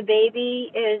if the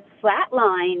baby is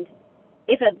flatlined.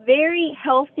 If a very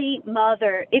healthy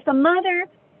mother, if a mother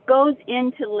goes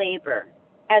into labor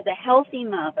as a healthy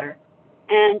mother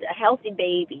and a healthy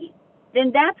baby,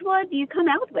 then that's what you come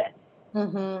out with.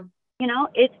 Mm-hmm.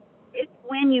 It's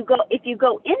when if you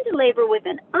go into labor with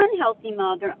an unhealthy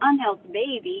mother, unhealthy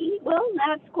baby, well,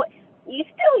 you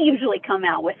still usually come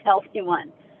out with healthy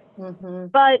ones. Mm-hmm.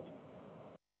 But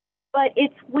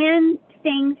it's when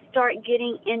things start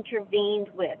getting intervened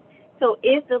with. So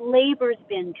if the labor's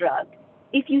been drugged,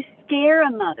 if you scare a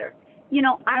mother,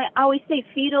 I always say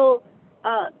fetal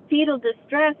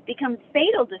distress becomes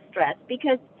fatal distress,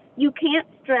 because you can't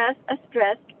stress a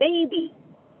stressed baby.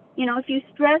 If you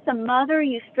stress a mother,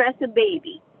 you stress a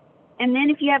baby. And then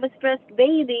if you have a stressed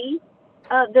baby,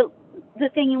 the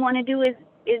thing you want to do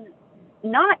is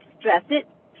not stress it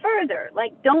further.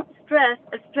 Like, don't stress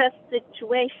a stressed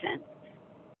situation.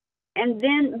 And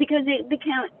then, because it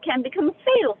can become a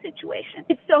fatal situation.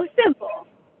 It's so simple.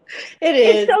 It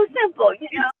is. It's so simple,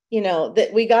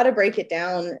 that we got to break it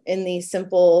down in these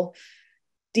simple,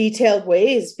 detailed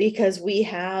ways, because we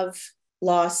have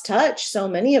lost touch. So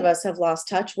many of us have lost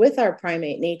touch with our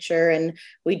primate nature, and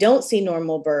we don't see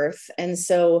normal birth. And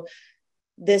so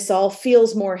this all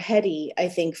feels more heady, I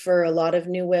think, for a lot of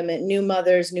new women, new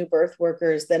mothers, new birth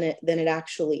workers than it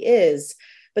actually is.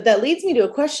 But that leads me to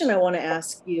a question I want to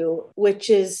ask you, which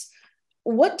is,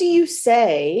 what do you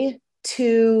say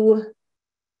to,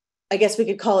 I guess we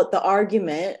could call it the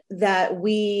argument that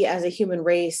we as a human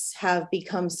race have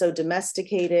become so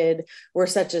domesticated, we're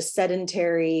such a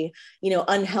sedentary,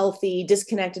 unhealthy,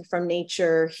 disconnected from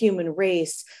nature human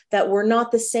race, that we're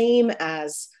not the same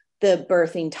as the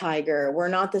birthing tiger, we're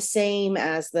not the same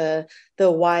as the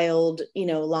wild,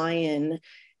 lion.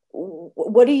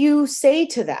 What do you say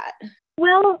to that?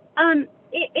 Well,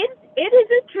 it is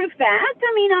a true fact.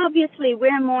 I mean, obviously,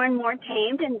 we're more and more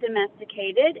tamed and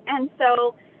domesticated, and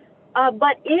so.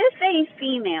 But if a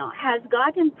female has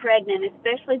gotten pregnant,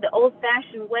 especially the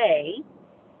old-fashioned way,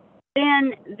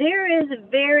 then there is a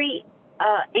very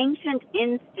ancient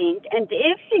instinct, and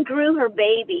if she grew her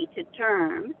baby to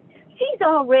term, she's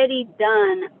already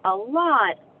done a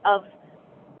lot of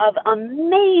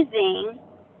amazing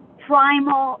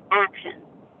primal actions.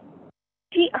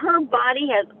 Her body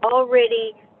has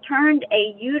already turned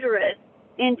a uterus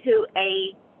into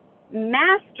a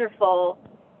masterful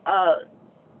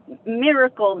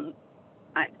miracle.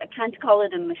 I can't call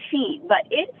it a machine, but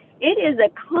it is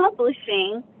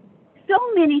accomplishing so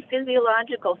many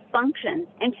physiological functions,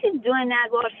 and she's doing that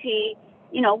while she,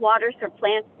 waters her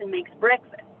plants and makes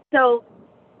breakfast. So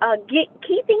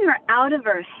keeping her out of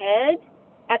her head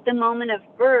at the moment of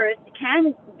birth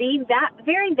can be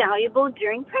very valuable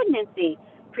during pregnancy.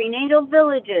 Prenatal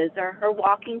villages, or her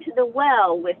walking to the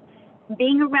well, with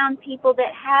being around people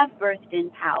that have birthed in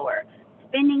power,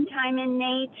 spending time in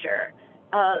nature,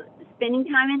 spending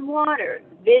time in water,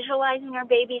 visualizing our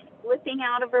baby slipping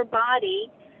out of her body,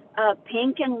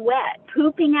 pink and wet,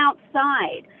 pooping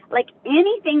outside. like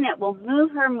anything that will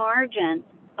move her margin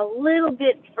a little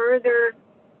bit further,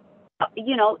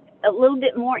 you know, a little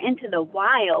bit more into the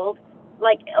wild,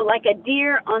 like a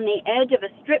deer on the edge of a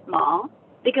strip mall,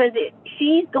 because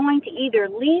she's going to either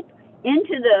leap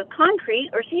into the concrete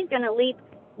or she's going to leap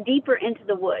deeper into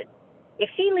the woods. If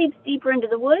she leaps deeper into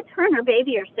the woods, her and her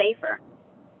baby are safer.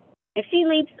 If she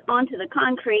leaps onto the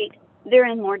concrete, they're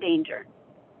in more danger.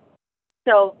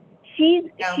 So she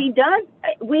does.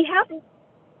 We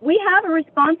have a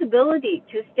responsibility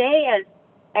to stay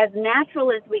as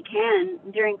natural as we can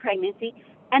during pregnancy,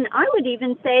 and I would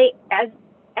even say as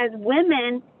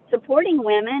women, supporting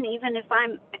women, even if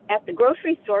I'm at the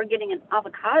grocery store getting an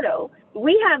avocado,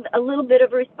 we have a little bit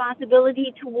of a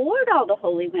responsibility toward all the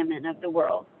holy women of the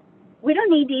world. We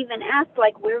don't need to even ask,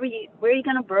 like, where are you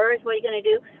going to birth? What are you going to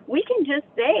do? We can just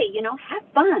say, you know, have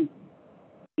fun.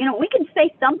 You know, we can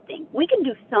say something. We can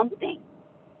do something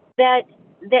that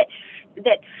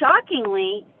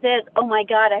shockingly says, oh my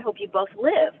God, I hope you both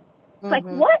live. It's like,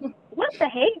 what the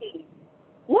Hades?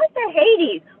 What the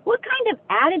Hades? What kind of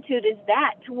attitude is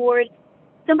that toward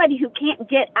somebody who can't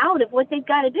get out of what they've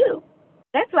got to do?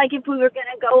 That's like if we were going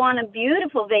to go on a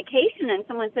beautiful vacation and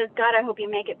someone says, God, I hope you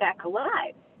make it back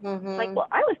alive. Like, well,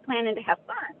 I was planning to have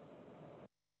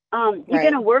fun. You're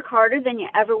going to work harder than you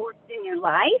ever worked in your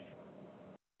life.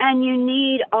 And you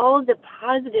need all the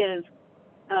positive,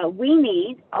 we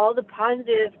need all the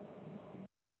positive.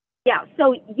 Yeah,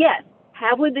 so yes,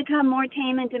 have we become more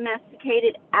tame and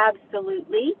domesticated?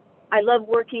 Absolutely. I love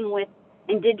working with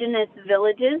indigenous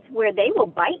villages where they will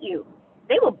bite you.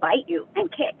 They will bite you and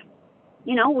kick.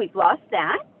 You know, we've lost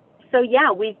that. So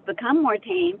yeah, we've become more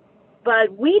tame,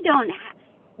 but we don't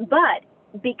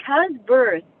but because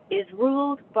birth is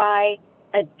ruled by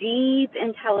a deep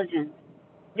intelligence,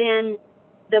 then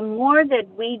the more that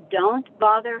we don't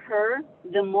bother her,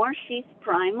 the more she's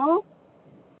primal,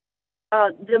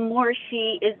 the more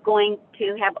she is going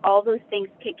to have all those things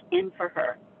kick in for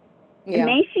her. Yeah. And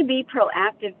may she be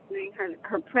proactive during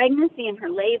her pregnancy and her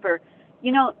labor.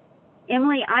 You know,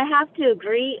 Emily, I have to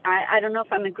agree. I don't know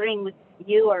if I'm agreeing with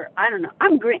you or I don't know.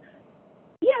 I'm agreeing.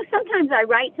 You know, sometimes I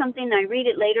write something and I read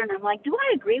it later and I'm like, do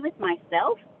I agree with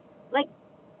myself? Like,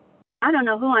 I don't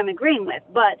know who I'm agreeing with,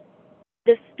 but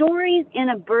the stories in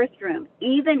a birth room,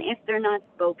 even if they're not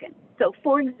spoken. So,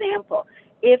 for example,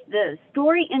 if the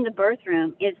story in the birth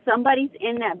room is somebody's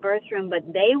in that birth room,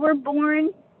 but they were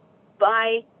born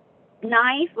by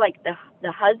knife, like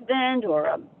the husband or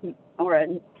a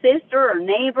sister or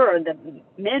neighbor or the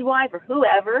midwife or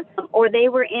whoever, or they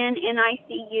were in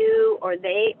NICU, or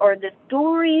the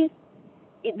stories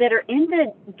that are in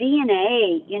the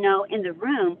DNA, you know, in the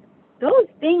room, those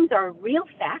things are real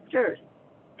factors.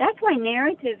 That's why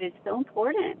narrative is so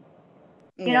important.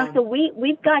 You know, so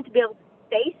we've got to be able to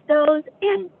face those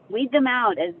and weed them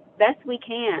out as best we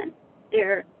can.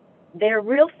 They're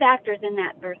real factors in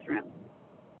that birth room.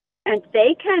 And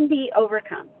they can be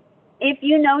overcome. If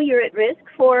you know you're at risk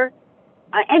for,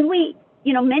 and we,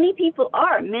 you know, many people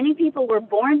were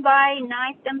born by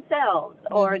knife themselves,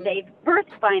 or they've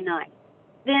birthed by knife,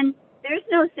 then there's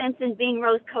no sense in being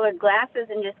rose-colored glasses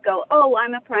and just go, oh,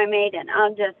 I'm a primate and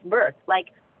I'll just birth. Like,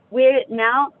 we're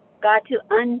now got to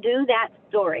undo that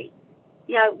story.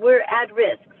 Yeah, we're at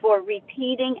risk for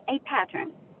repeating a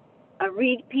pattern,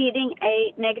 repeating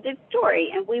a negative story,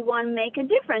 and we want to make a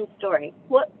different story.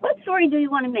 What story do you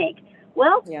want to make?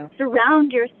 Well,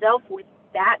 surround yourself with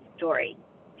that story.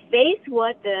 Face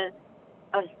what the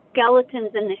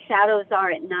skeletons and the shadows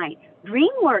are at night.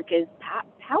 Dream work is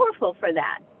powerful for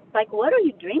that. It's like, what are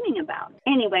you dreaming about?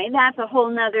 Anyway, that's a whole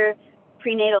nother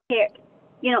prenatal care.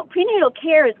 You know, prenatal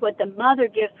care is what the mother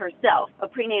gives herself. A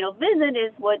prenatal visit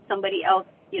is what somebody else,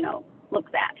 you know,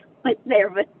 looks at. It's there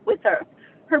with her.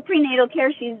 Her prenatal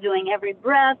care, she's doing every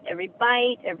breath, every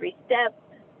bite, every step.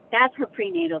 That's her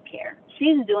prenatal care.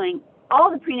 She's doing all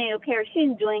the prenatal care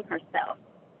she's doing herself.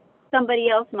 Somebody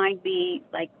else might be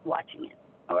like watching it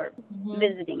or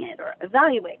visiting it or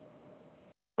evaluating.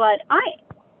 But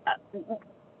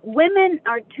women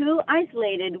are too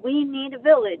isolated. We need a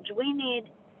village. We need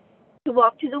to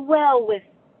walk to the well with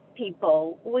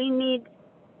people. We need,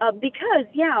 because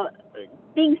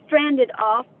being stranded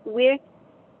off, we're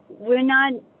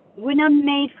not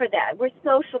made for that. We're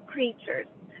social creatures.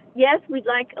 Yes, we'd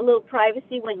like a little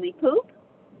privacy when we poop,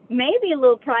 maybe a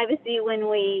little privacy when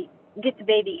we get the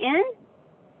baby in,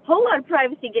 whole lot of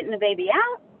privacy getting the baby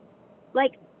out.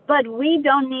 But we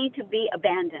don't need to be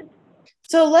abandoned.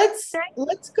 So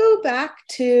let's go back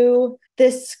to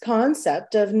this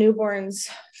concept of newborn's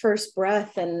first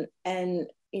breath, and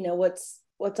you know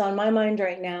what's on my mind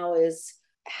right now is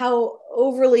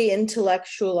overly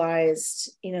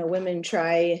intellectualized, women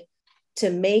try to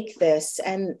make this.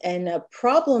 And a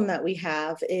problem that we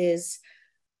have is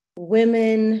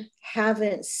women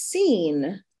haven't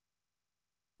seen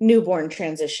newborn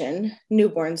transition,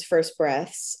 newborn's first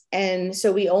breaths. And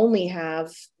so we only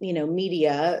have,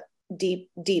 media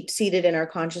deep seated in our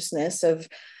consciousness of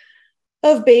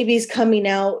babies coming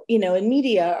out, in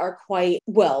media are quite,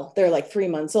 well, they're like 3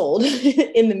 months old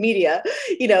in the media,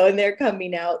 and they're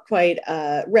coming out quite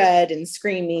red and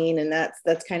screaming. And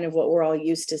that's kind of what we're all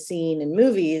used to seeing in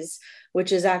movies,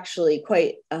 which is actually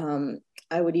quite,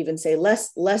 I would even say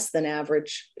less than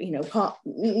average,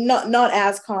 not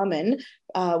as common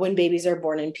when babies are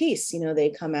born in peace. They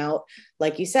come out,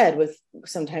 like you said, with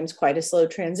sometimes quite a slow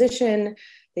transition.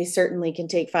 They certainly can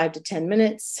take 5 to 10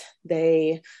 minutes.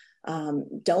 They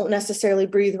don't necessarily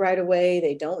breathe right away.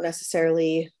 They don't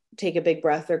necessarily take a big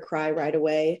breath or cry right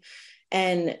away.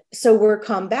 And so we're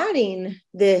combating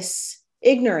this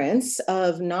ignorance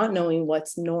of not knowing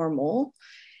what's normal.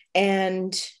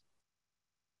 And,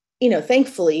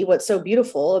 thankfully, what's so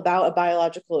beautiful about a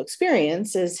biological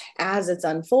experience is as it's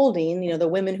unfolding, the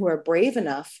women who are brave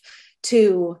enough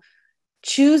to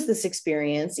choose this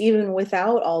experience, even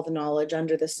without all the knowledge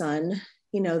under the sun,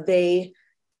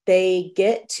 they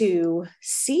get to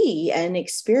see and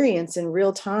experience in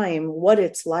real time what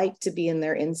it's like to be in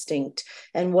their instinct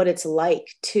and what it's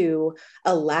like to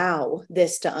allow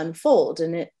this to unfold.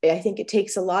 And I think it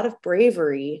takes a lot of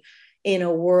bravery in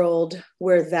a world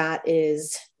where that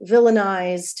is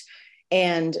villainized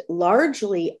and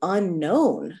largely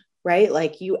unknown, right?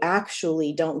 Like you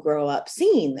actually don't grow up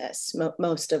seeing this,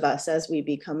 most of us, as we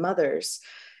become mothers.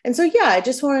 And so, yeah, I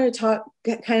just wanted to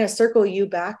kind of circle you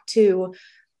back to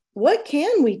what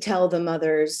can we tell the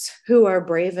mothers who are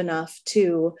brave enough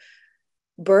to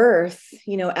birth,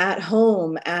 at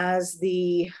home as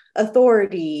the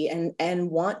authority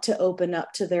and want to open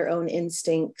up to their own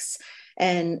instincts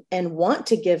and want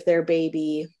to give their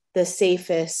baby the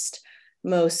safest,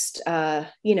 most,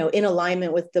 in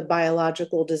alignment with the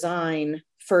biological design,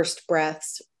 first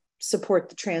breaths, support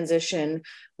the transition.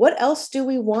 What else do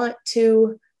we want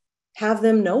to have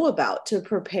them know about to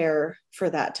prepare for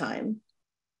that time?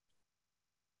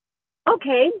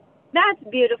 Okay, that's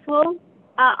beautiful.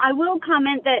 I will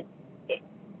comment that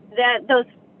those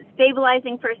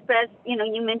stabilizing first breaths,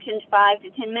 you mentioned 5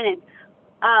 to 10 minutes.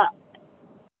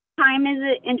 Time is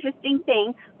an interesting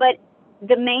thing, but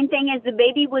the main thing is the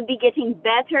baby would be getting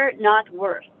better, not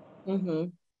worse. Mm-hmm.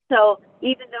 So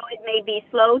even though it may be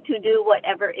slow to do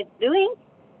whatever it's doing,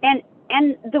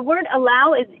 and the word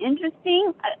allow is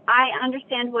interesting. I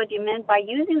understand what you meant by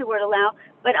using the word allow,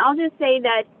 but I'll just say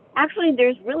that actually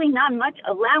there's really not much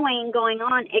allowing going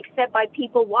on except by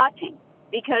people watching,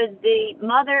 because the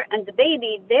mother and the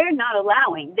baby, they're not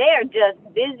allowing. They're just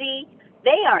busy.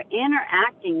 They are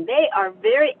interacting. They are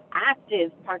very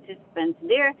active participants.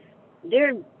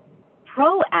 They're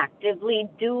proactively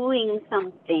doing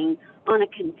something on a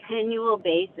continual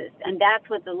basis, and that's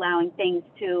what's allowing things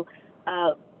to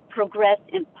progress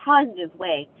in a positive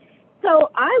way. So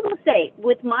I will say,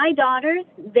 with my daughters,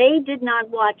 they did not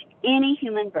watch any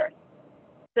human birth.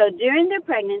 So during their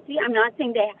pregnancy, I'm not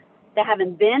saying they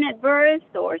haven't been at birth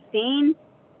or seen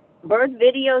birth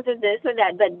videos or this or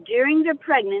that, but during their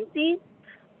pregnancies,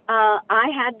 I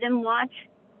had them watch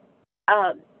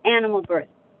animal birth.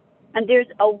 And there's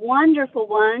a wonderful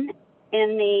one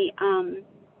in the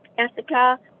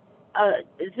Ithaca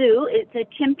Zoo. It's a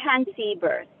chimpanzee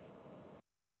birth.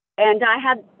 And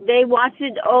they watched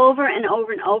it over and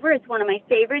over and over. It's one of my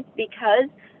favorites because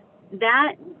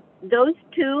those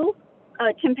two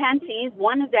chimpanzees,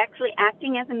 one is actually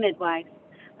acting as a midwife,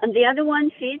 and the other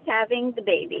one, she's having the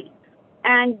baby.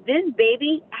 And this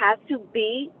baby has to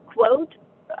be, quote,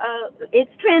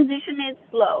 its transition is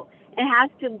slow. It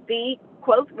has to be,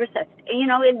 quote, resuscitated.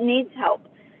 It needs help.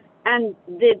 And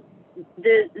the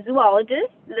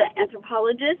zoologists, the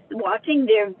anthropologists watching,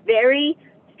 they're very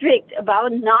strict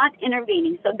about not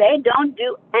intervening, so they don't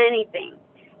do anything.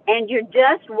 And you're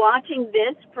just watching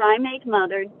this primate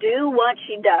mother do what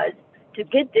she does to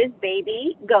get this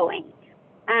baby going.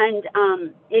 And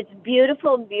it's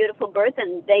beautiful, beautiful birth,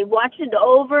 and they watch it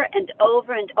over and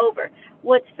over and over.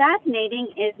 What's fascinating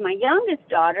is my youngest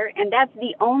daughter, and that's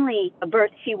the only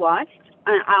birth she watched.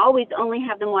 I always only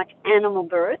have them watch animal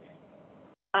births.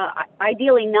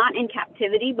 Ideally not in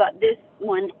captivity, but this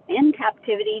one in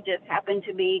captivity just happened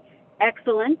to be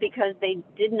excellent because they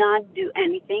did not do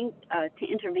anything to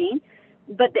intervene.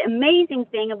 But the amazing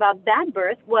thing about that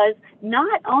birth was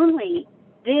not only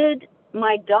did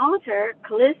my daughter,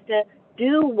 Callista,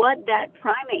 do what that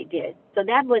primate did, so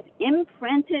that was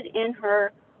imprinted in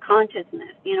her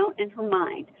consciousness, in her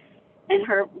mind, and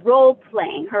her role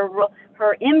playing, her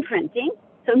imprinting.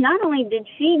 So not only did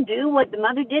she do what the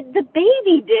mother did, the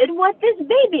baby did what this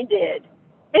baby did.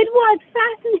 It was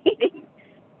fascinating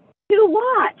to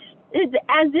watch. It's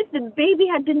as if the baby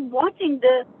had been watching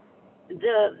the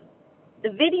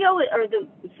video or the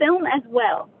film as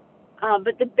well.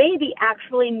 But the baby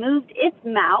actually moved its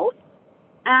mouth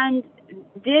and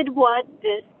did what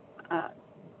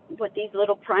these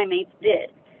little primates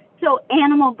did. So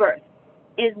animal birth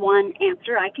is one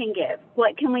answer I can give.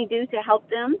 What can we do to help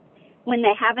them when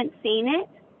they haven't seen it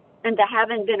and they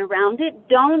haven't been around it?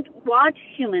 Don't watch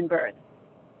human birth.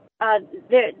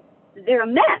 They're a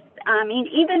mess. I mean,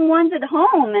 even ones at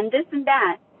home and this and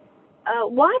that.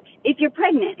 Watch if you're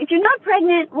pregnant. If you're not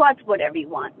pregnant, watch whatever you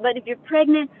want. But if you're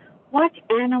pregnant, watch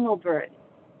animal birth.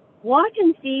 Watch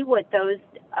and see what those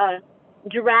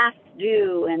giraffes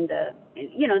do, and the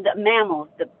mammals,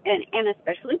 and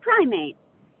especially primates.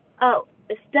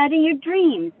 Study your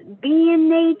dreams. Be in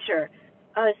nature.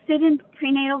 Sit in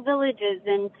prenatal villages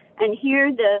and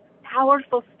hear the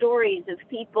powerful stories of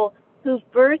people who've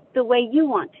birthed the way you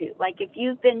want to. Like if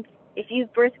you've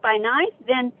birthed by knife,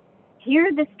 then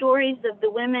hear the stories of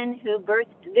the women who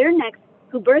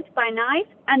birthed by knife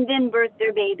and then birthed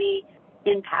their baby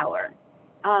in power.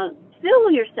 Fill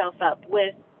yourself up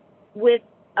with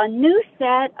a new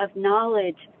set of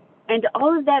knowledge, and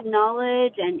all of that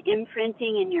knowledge and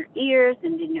imprinting in your ears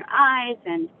and in your eyes,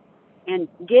 and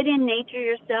get in nature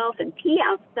yourself and pee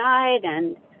outside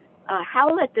and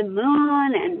howl at the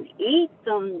moon and eat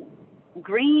some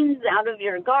greens out of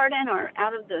your garden or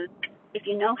out of if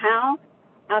you know how,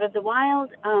 out of the wild.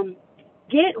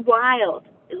 Get wild,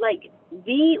 like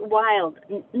be wild,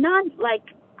 not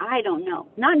like, I don't know,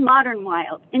 not modern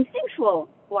wild, instinctual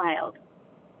wild.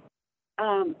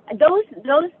 Those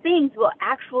things will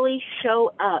actually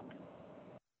show up,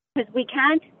 because we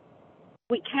can't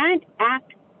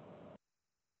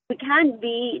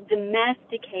be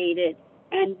domesticated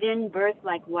and then birth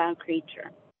like wild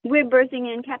creature. We're birthing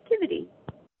in captivity.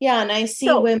 Yeah, and I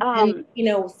see women,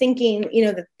 thinking,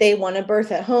 that they want to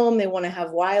birth at home, they want to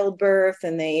have wild birth,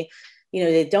 and they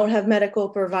don't have medical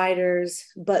providers,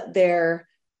 but their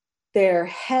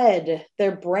head,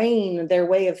 their brain, their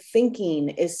way of thinking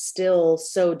is still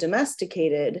so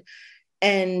domesticated.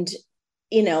 And,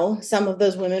 some of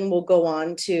those women will go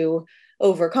on to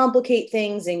overcomplicate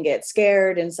things and get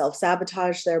scared and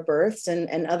self-sabotage their births,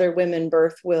 and other women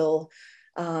birth will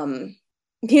happen,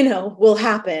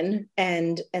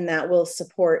 and that will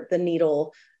support the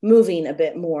needle moving a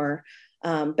bit more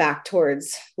back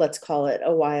towards, let's call it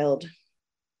a wild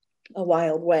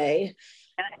way.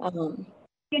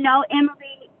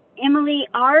 Emily,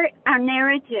 our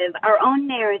narrative, our own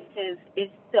narrative is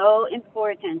so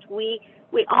important. We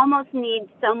almost need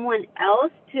someone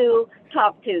else to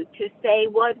talk to say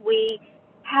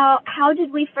how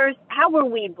were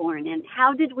we born, and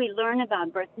how did we learn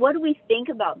about birth? What do we think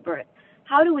about birth?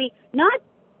 How do we, not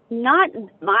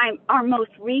our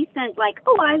most recent, like,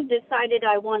 I've decided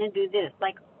I want to do this.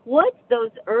 Like, what's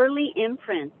those early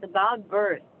imprints about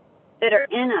birth that are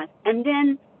in us? And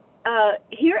then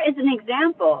here is an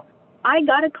example. I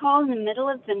got a call in the middle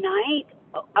of the night,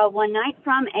 one night,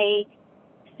 from a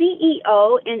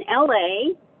CEO in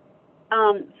LA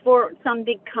for some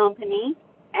big company,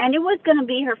 and it was going to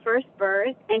be her first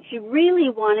birth, and she really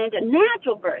wanted a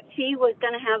natural birth. She was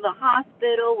going to have a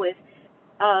hospital with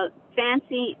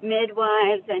fancy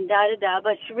midwives and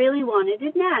but she really wanted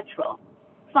it natural.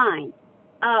 Fine.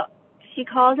 She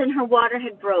called and her water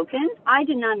had broken. I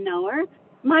did not know her.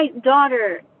 My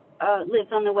daughter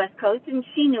lives on the West Coast, and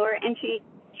she knew her, and she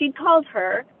called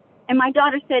her, and my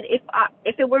daughter said,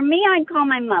 if it were me, I'd call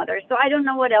my mother, so I don't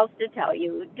know what else to tell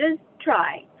you. Just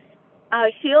try.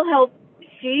 She'll help.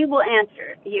 She will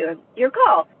answer your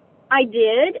call. I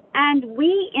did, and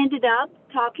we ended up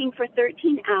talking for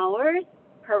 13 hours.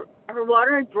 Her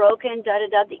water had broken,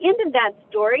 The end of that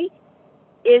story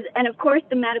is, and of course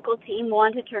the medical team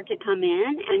wanted her to come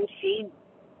in, and she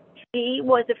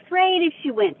was afraid if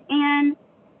she went in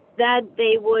that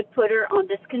they would put her on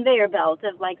this conveyor belt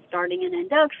of like starting an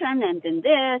induction and then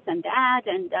this and that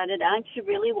and and she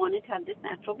really wanted to have this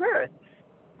natural birth.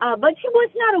 But she was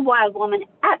not a wild woman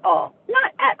at all.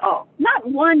 Not at all. Not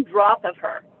one drop of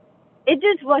her. It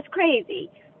just was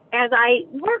crazy as I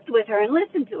worked with her and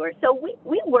listened to her. So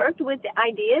we worked with the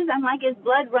ideas. I'm like, is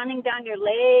blood running down your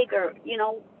leg? Or,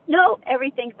 no,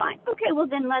 everything's fine. Okay, well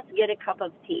then let's get a cup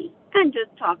of tea and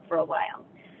just talk for a while.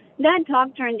 That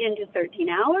talk turned into 13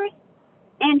 hours,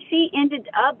 and she ended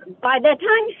up, by the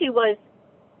time she was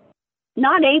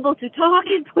not able to talk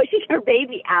and pushing her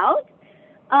baby out,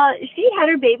 she had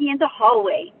her baby in the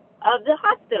hallway of the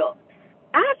hospital.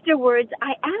 Afterwards,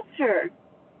 I asked her,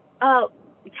 tell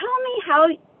me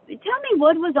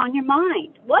what was on your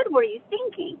mind. What were you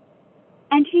thinking?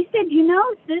 And she said,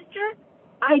 sister,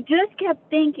 I just kept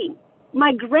thinking,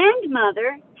 my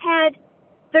grandmother had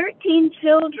 13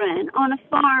 children on a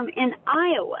farm in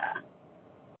Iowa.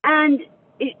 And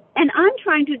I'm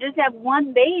trying to just have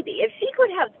one baby. If she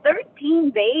could have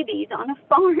 13 babies on a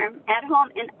farm at home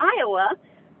in Iowa,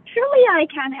 surely I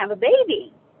can have a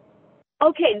baby.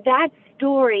 Okay, that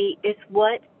story is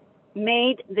what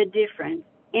made the difference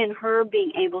in her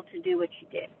being able to do what she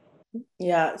did.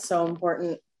 Yeah, it's so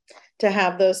important to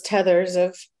have those tethers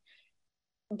of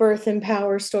birth and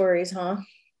power stories, huh?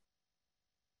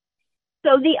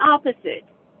 So the opposite.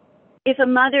 If a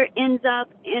mother ends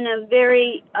up in a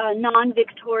very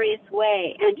non-victorious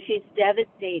way and she's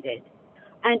devastated,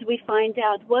 and we find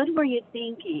out, what were you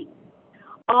thinking?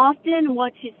 Often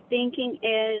what she's thinking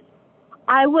is,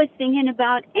 I was thinking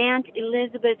about Aunt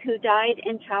Elizabeth who died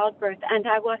in childbirth, and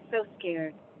I was so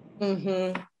scared.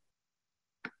 Mm-hmm.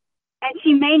 And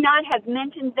she may not have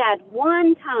mentioned that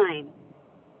one time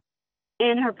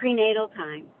in her prenatal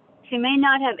time. She may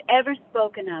not have ever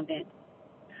spoken of it,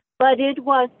 but it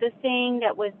was the thing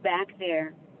that was back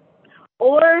there.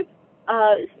 Or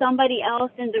somebody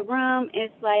else in the room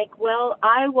is like, well,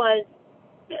 I was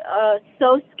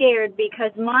so scared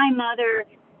because my mother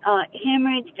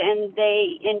hemorrhaged and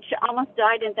she almost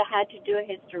died and they had to do a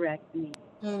hysterectomy.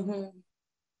 Mm-hmm.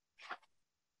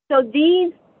 So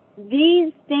these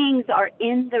things are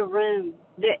in the room.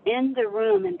 They're in the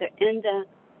room, and they're in the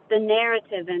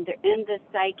narrative, and they're in the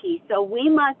psyche. So we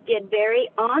must get very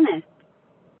honest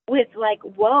with, like,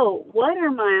 whoa, what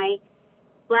are my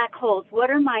black holes? What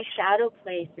are my shadow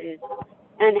places?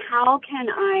 And how can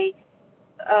I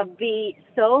be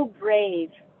so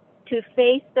brave to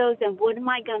face those, and what am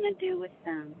I going to do with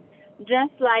them?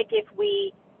 Just like if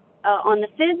we, on the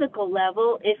physical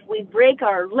level, if we break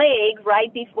our leg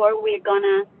right before we're going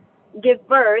to give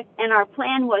birth, and our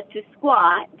plan was to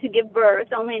squat to give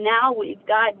birth, only now we've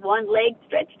got one leg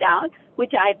stretched out,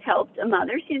 which I've helped a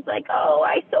mother. She's like, oh,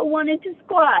 I so wanted to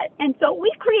squat. And so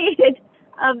we created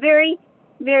a very,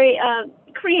 very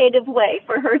creative way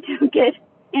for her to get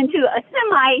into a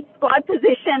semi-squat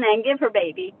position and give her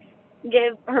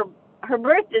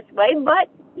birth this way, but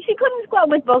she couldn't squat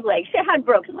with both legs. She had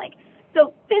broken legs.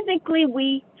 So physically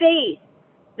we face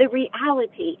the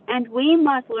reality, and we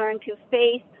must learn to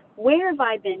face, where have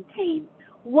I been tamed?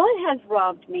 What has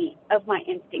robbed me of my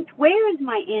instinct? Where is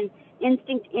my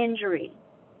instinct injury?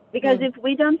 Because if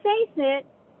we don't face it,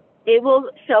 it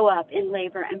will show up in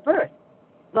labor and birth.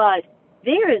 But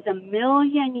there is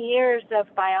 1,000,000 years of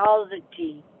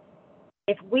biology.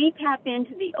 If we tap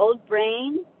into the old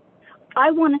brain,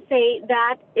 I want to say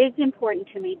that it's important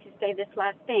to me to say this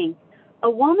last thing. A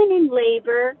woman in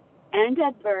labor and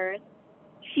at birth,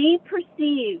 she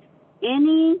perceives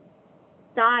any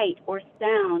sight or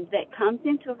sound that comes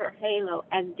into her halo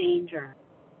as danger,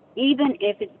 even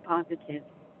if it's positive.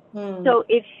 So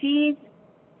if she's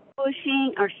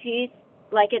pushing, or she's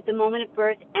like at the moment of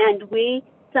birth, and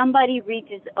somebody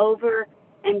reaches over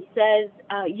and says,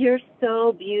 you're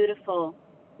so beautiful,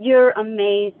 you're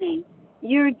amazing,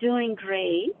 you're doing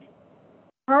great.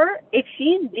 If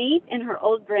she's deep in her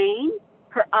old brain,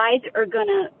 her eyes are going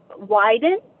to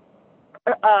widen.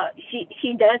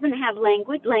 She doesn't have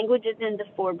language. Language is in the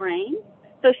forebrain.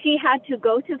 So she had to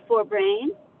go to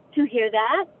forebrain to hear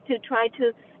that, to try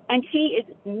to, and she is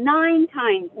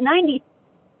 99%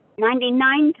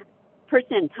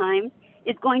 times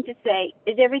is going to say,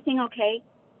 is everything okay?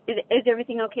 Is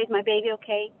everything okay? Is my baby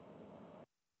okay?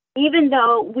 Even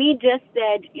though we just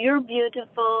said, you're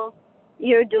beautiful,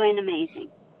 you're doing amazing.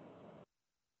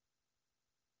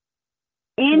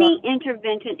 Any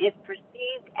intervention is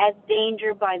perceived as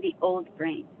danger by the old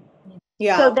brain.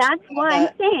 Yeah. So that's why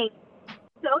I'm saying,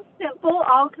 so simple,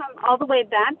 I'll come all the way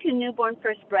back to newborn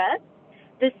first breath.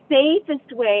 The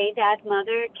safest way that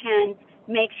mother can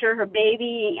make sure her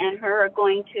baby and her are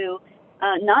going to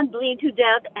not bleed to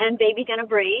death and baby going to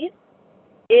breathe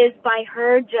is by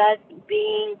her just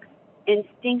being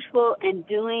instinctual and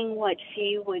doing what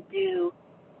she would do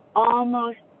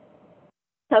almost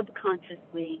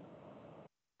subconsciously.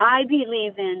 I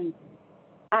believe in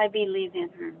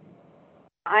her.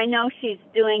 I know she's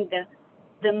doing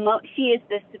she is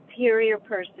the superior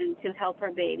person to help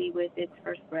her baby with its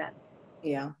first breath.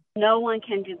 Yeah. No one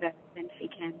can do better than she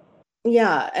can.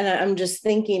 Yeah. And I'm just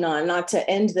thinking not to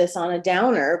end this on a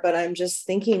downer, but I'm just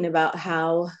thinking about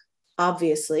how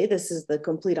obviously this is the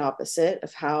complete opposite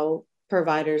of how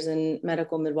providers and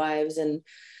medical midwives and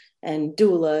and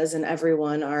doulas and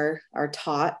everyone are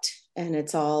taught. And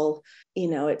it's all,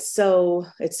 it's so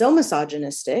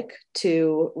misogynistic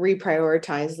to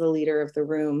reprioritize the leader of the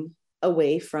room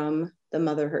away from the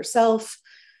mother herself.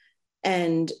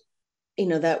 And,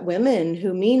 that women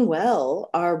who mean well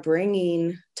are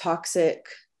bringing toxic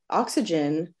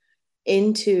oxygen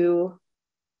into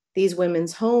these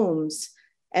women's homes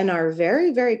and are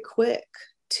very, very quick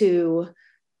to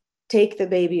take the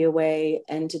baby away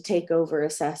and to take over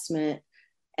assessment.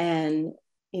 And,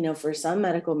 for some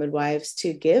medical midwives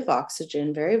to give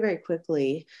oxygen very, very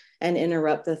quickly and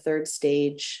interrupt the third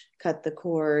stage, cut the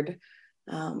cord.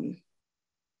 And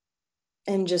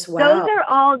just, wow. Those are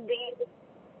all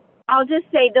I'll just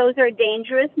say those are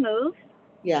dangerous moves.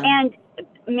 Yeah. And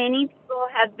many people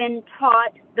have been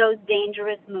taught those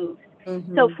dangerous moves.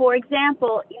 Mm-hmm. So, for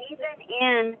example,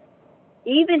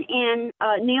 even in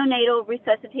neonatal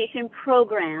resuscitation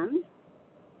programs,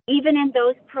 even in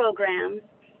those programs,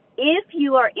 if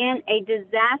you are in a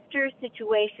disaster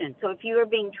situation, so if you are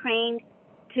being trained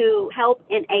to help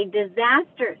in a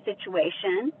disaster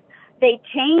situation, they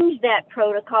change that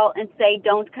protocol and say,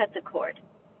 don't cut the cord.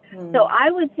 So I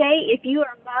would say if you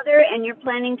are a mother and you're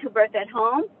planning to birth at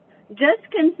home, just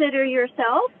consider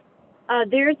yourself.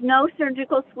 There's no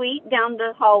surgical suite down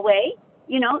the hallway.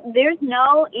 There's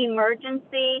no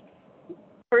emergency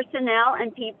personnel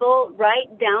and people right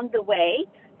down the way.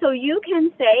 So you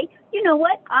can say, you know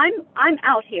what, I'm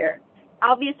out here.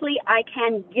 Obviously, I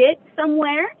can get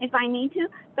somewhere if I need to,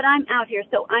 but I'm out here.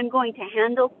 So I'm going to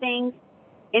handle things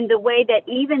in the way that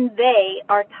even they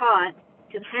are taught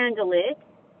to handle it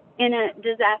in a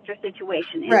disaster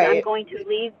situation. And right. I'm going to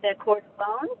leave the cord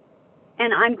alone,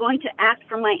 and I'm going to act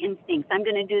from my instincts. I'm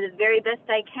going to do the very best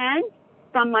I can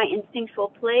from my instinctual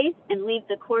place and leave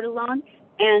the cord alone.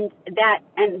 And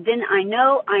then I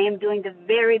know I am doing the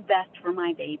very best for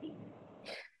my baby.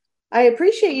 I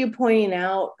appreciate you pointing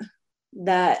out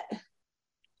that,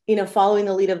 following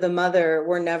the lead of the mother,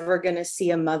 we're never going to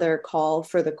see a mother call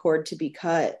for the cord to be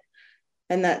cut.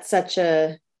 And that's such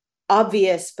a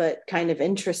obvious, but kind of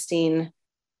interesting,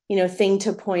 thing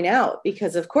to point out,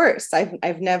 because of course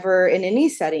I've never in any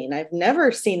setting, I've never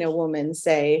seen a woman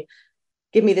say,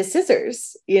 give me the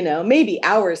scissors, maybe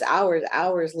hours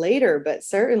later, but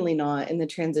certainly not in the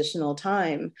transitional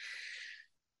time.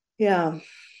 Yeah.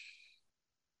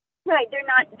 Right.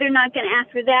 They're not going to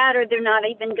ask for that, or they're not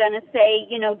even going to say,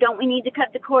 don't we need to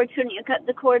cut the cord? Shouldn't you cut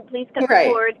the cord? Please cut right.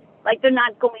 the cord. Like they're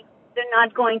not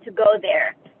going to go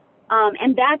there.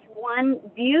 And that's one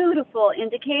beautiful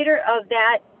indicator of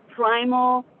that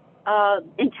primal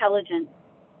intelligence.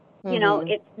 Mm-hmm.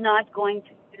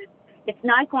 It's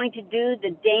not going to do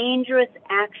the dangerous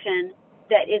action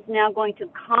that is now going to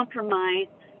compromise.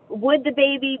 Would the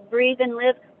baby breathe and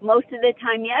live? Most of the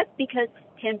time, yes, because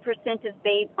 10% of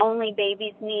only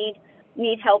babies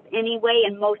need help anyway,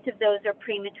 and most of those are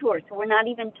premature. So we're not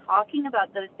even talking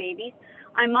about those babies.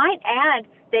 I might add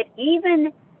that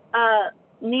even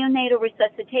neonatal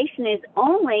resuscitation is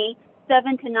only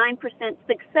 7 to 9%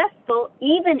 successful,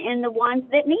 even in the ones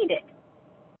that need it.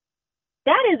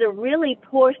 That is a really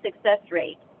poor success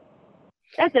rate.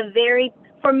 That's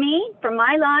for me, for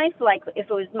my life, like if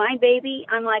it was my baby,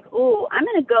 I'm like, ooh, I'm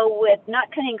going to go with not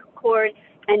cutting cord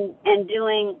and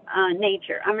doing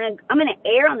nature. I'm going to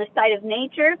err on the side of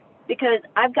nature because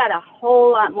I've got a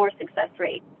whole lot more success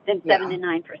rate than 7 to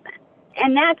 9%.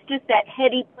 And that's just that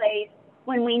heady place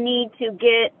when we need to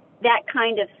get that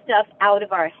kind of stuff out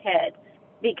of our head.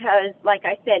 Because, like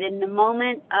I said, in the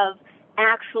moment of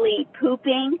actually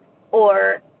pooping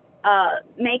or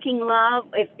making love,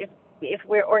 if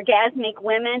we're orgasmic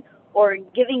women, or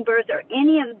giving birth, or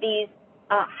any of these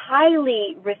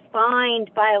highly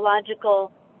refined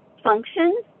biological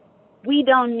functions, we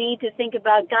don't need to think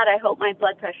about, God, I hope my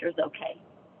blood pressure is okay.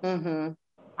 Mm-hmm.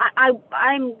 I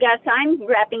guess I'm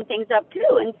wrapping things up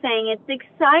too and saying it's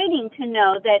exciting to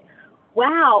know that,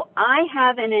 wow, I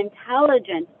have an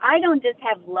intelligence. I don't just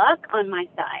have luck on my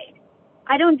side.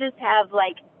 I don't just have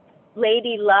like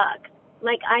lady luck.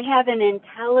 Like I have an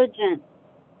intelligence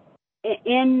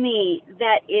in me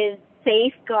that is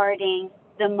safeguarding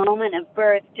the moment of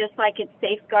birth, just like it's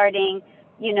safeguarding,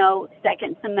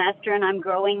 second semester and I'm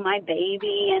growing my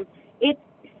baby, and it's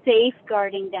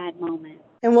safeguarding that moment.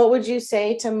 And what would you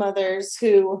say to mothers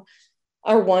who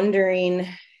are wondering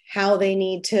how they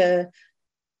need to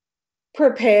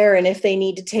prepare and if they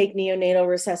need to take neonatal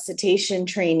resuscitation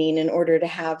training in order to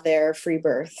have their free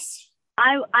births?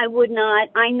 I would not.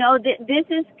 I know that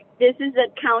this is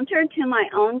a counter to my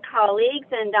own colleagues,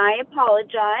 and I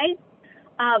apologize.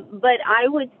 But I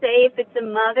would say if it's a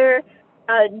mother,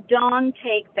 don't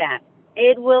take that.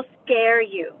 It will scare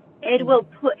you.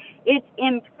 It's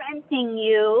imprinting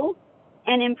you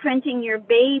and imprinting your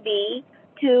baby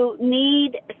to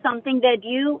need something that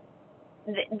you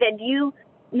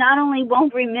not only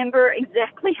won't remember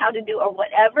exactly how to do or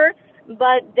whatever,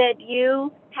 but that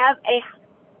you have a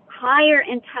higher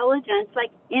intelligence,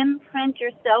 like imprint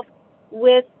yourself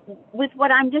with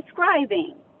what I'm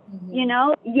describing. Mm-hmm. You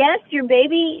know, yes, your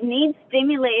baby needs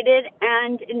stimulated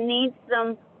and needs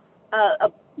some,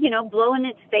 blow in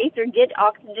its face or get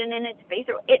oxygen in its face,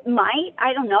 or it might,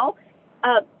 I don't know.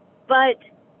 But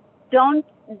don't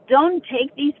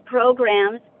take these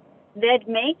programs that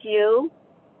make you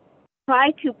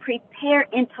try to prepare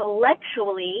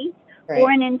intellectually for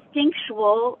an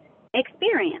instinctual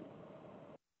experience.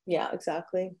 Yeah,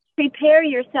 exactly. Prepare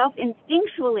yourself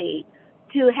instinctually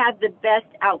to have the best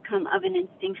outcome of an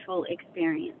instinctual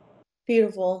experience.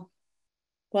 Beautiful.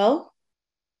 Well,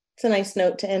 it's a nice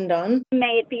note to end on.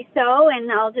 May it be so, and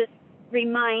I'll just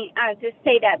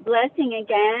say that blessing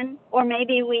again, or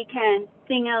maybe we can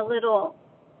sing a little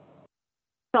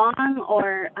song,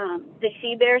 or the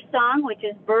She Bear song, which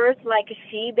is Birth Like a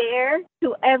She Bear.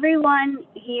 To everyone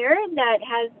here that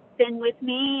has been with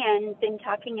me and been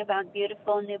talking about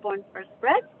beautiful newborn first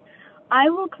breaths, I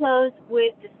will close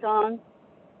with the song.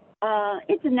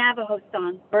 It's a Navajo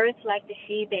song, Birth Like the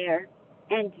She Bear,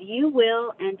 and you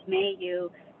will and may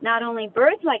you not only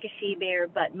birth like a she bear,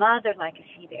 but mother like a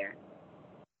she bear.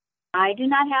 I do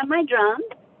not have my drum,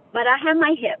 but I have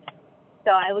my hips,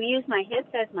 so I will use my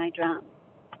hips as my drum.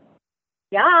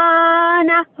 Ya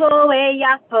na poe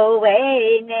ya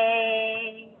poe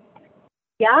ne.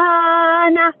 Ya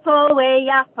na poe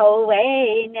ya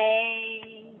poe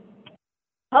ne.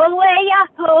 Poe ya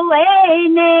poe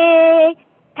ne.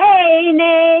 Hey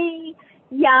ne.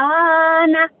 Ya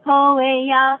na poe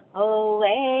ya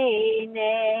poe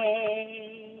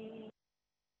ne.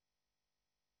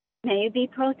 May you be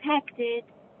protected.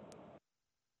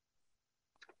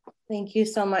 Thank you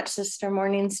so much, Sister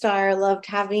Morningstar. Loved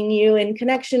having you in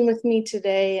connection with me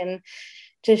today and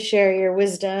to share your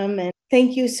wisdom. And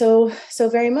thank you so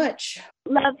very much.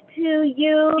 Love to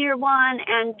you, dear one,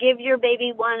 and give your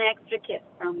baby one extra kiss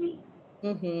from me.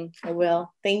 I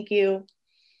will. Thank you.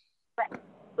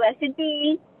 Blessed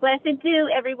be. Blessed do,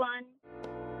 everyone.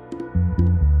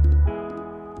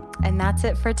 And that's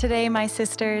it for today, my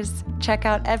sisters. Check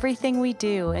out everything we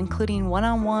do, including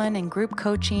one-on-one and group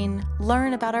coaching,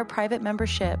 learn about our private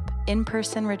membership,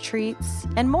 in-person retreats,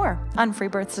 and more on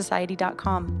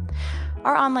freebirthsociety.com.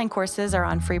 Our online courses are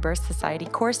on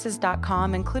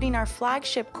freebirthsocietycourses.com, including our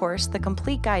flagship course, The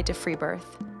Complete Guide to Free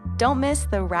Birth. Don't miss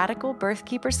the Radical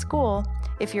Birthkeeper School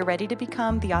if you're ready to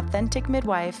become the authentic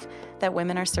midwife that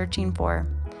women are searching for.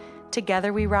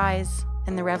 Together we rise,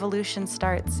 and the revolution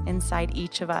starts inside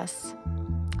each of us.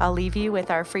 I'll leave you with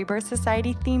our Free Birth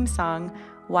Society theme song,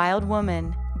 Wild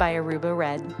Woman by Aruba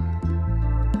Red.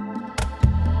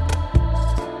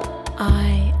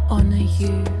 I honor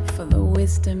you for the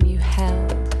wisdom you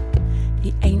held,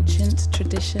 the ancient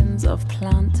traditions of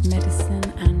plant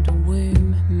medicine and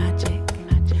womb magic.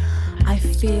 I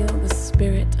feel the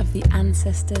spirit of the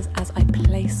ancestors as I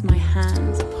place my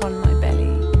hands upon my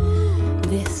belly.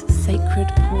 This sacred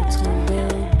portal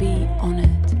will be honored.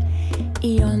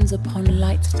 Eons upon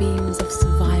light beams of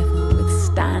survival,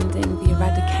 withstanding the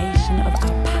eradication of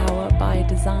our power by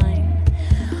design.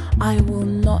 I will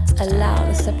not allow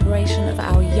the separation of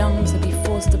our young to be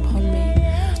forced upon me.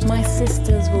 My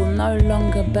sisters will no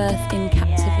longer birth in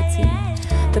captivity.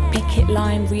 The picket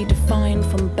line redefined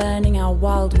from burning our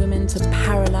wild women to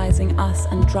paralyzing us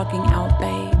and drugging our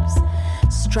babes.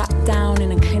 Strapped down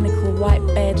in a clinical white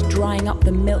bed, drying up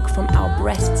the milk from our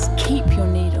breasts. Keep your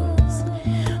needles.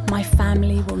 My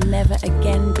family will never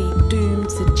again be doomed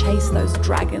to chase those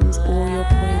dragons or your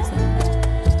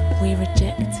poison. We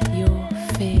reject your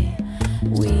fear.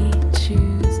 We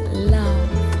choose love.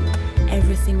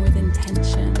 Everything with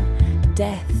intention.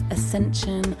 Death,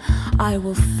 ascension. I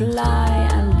will fly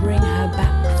and bring her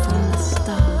back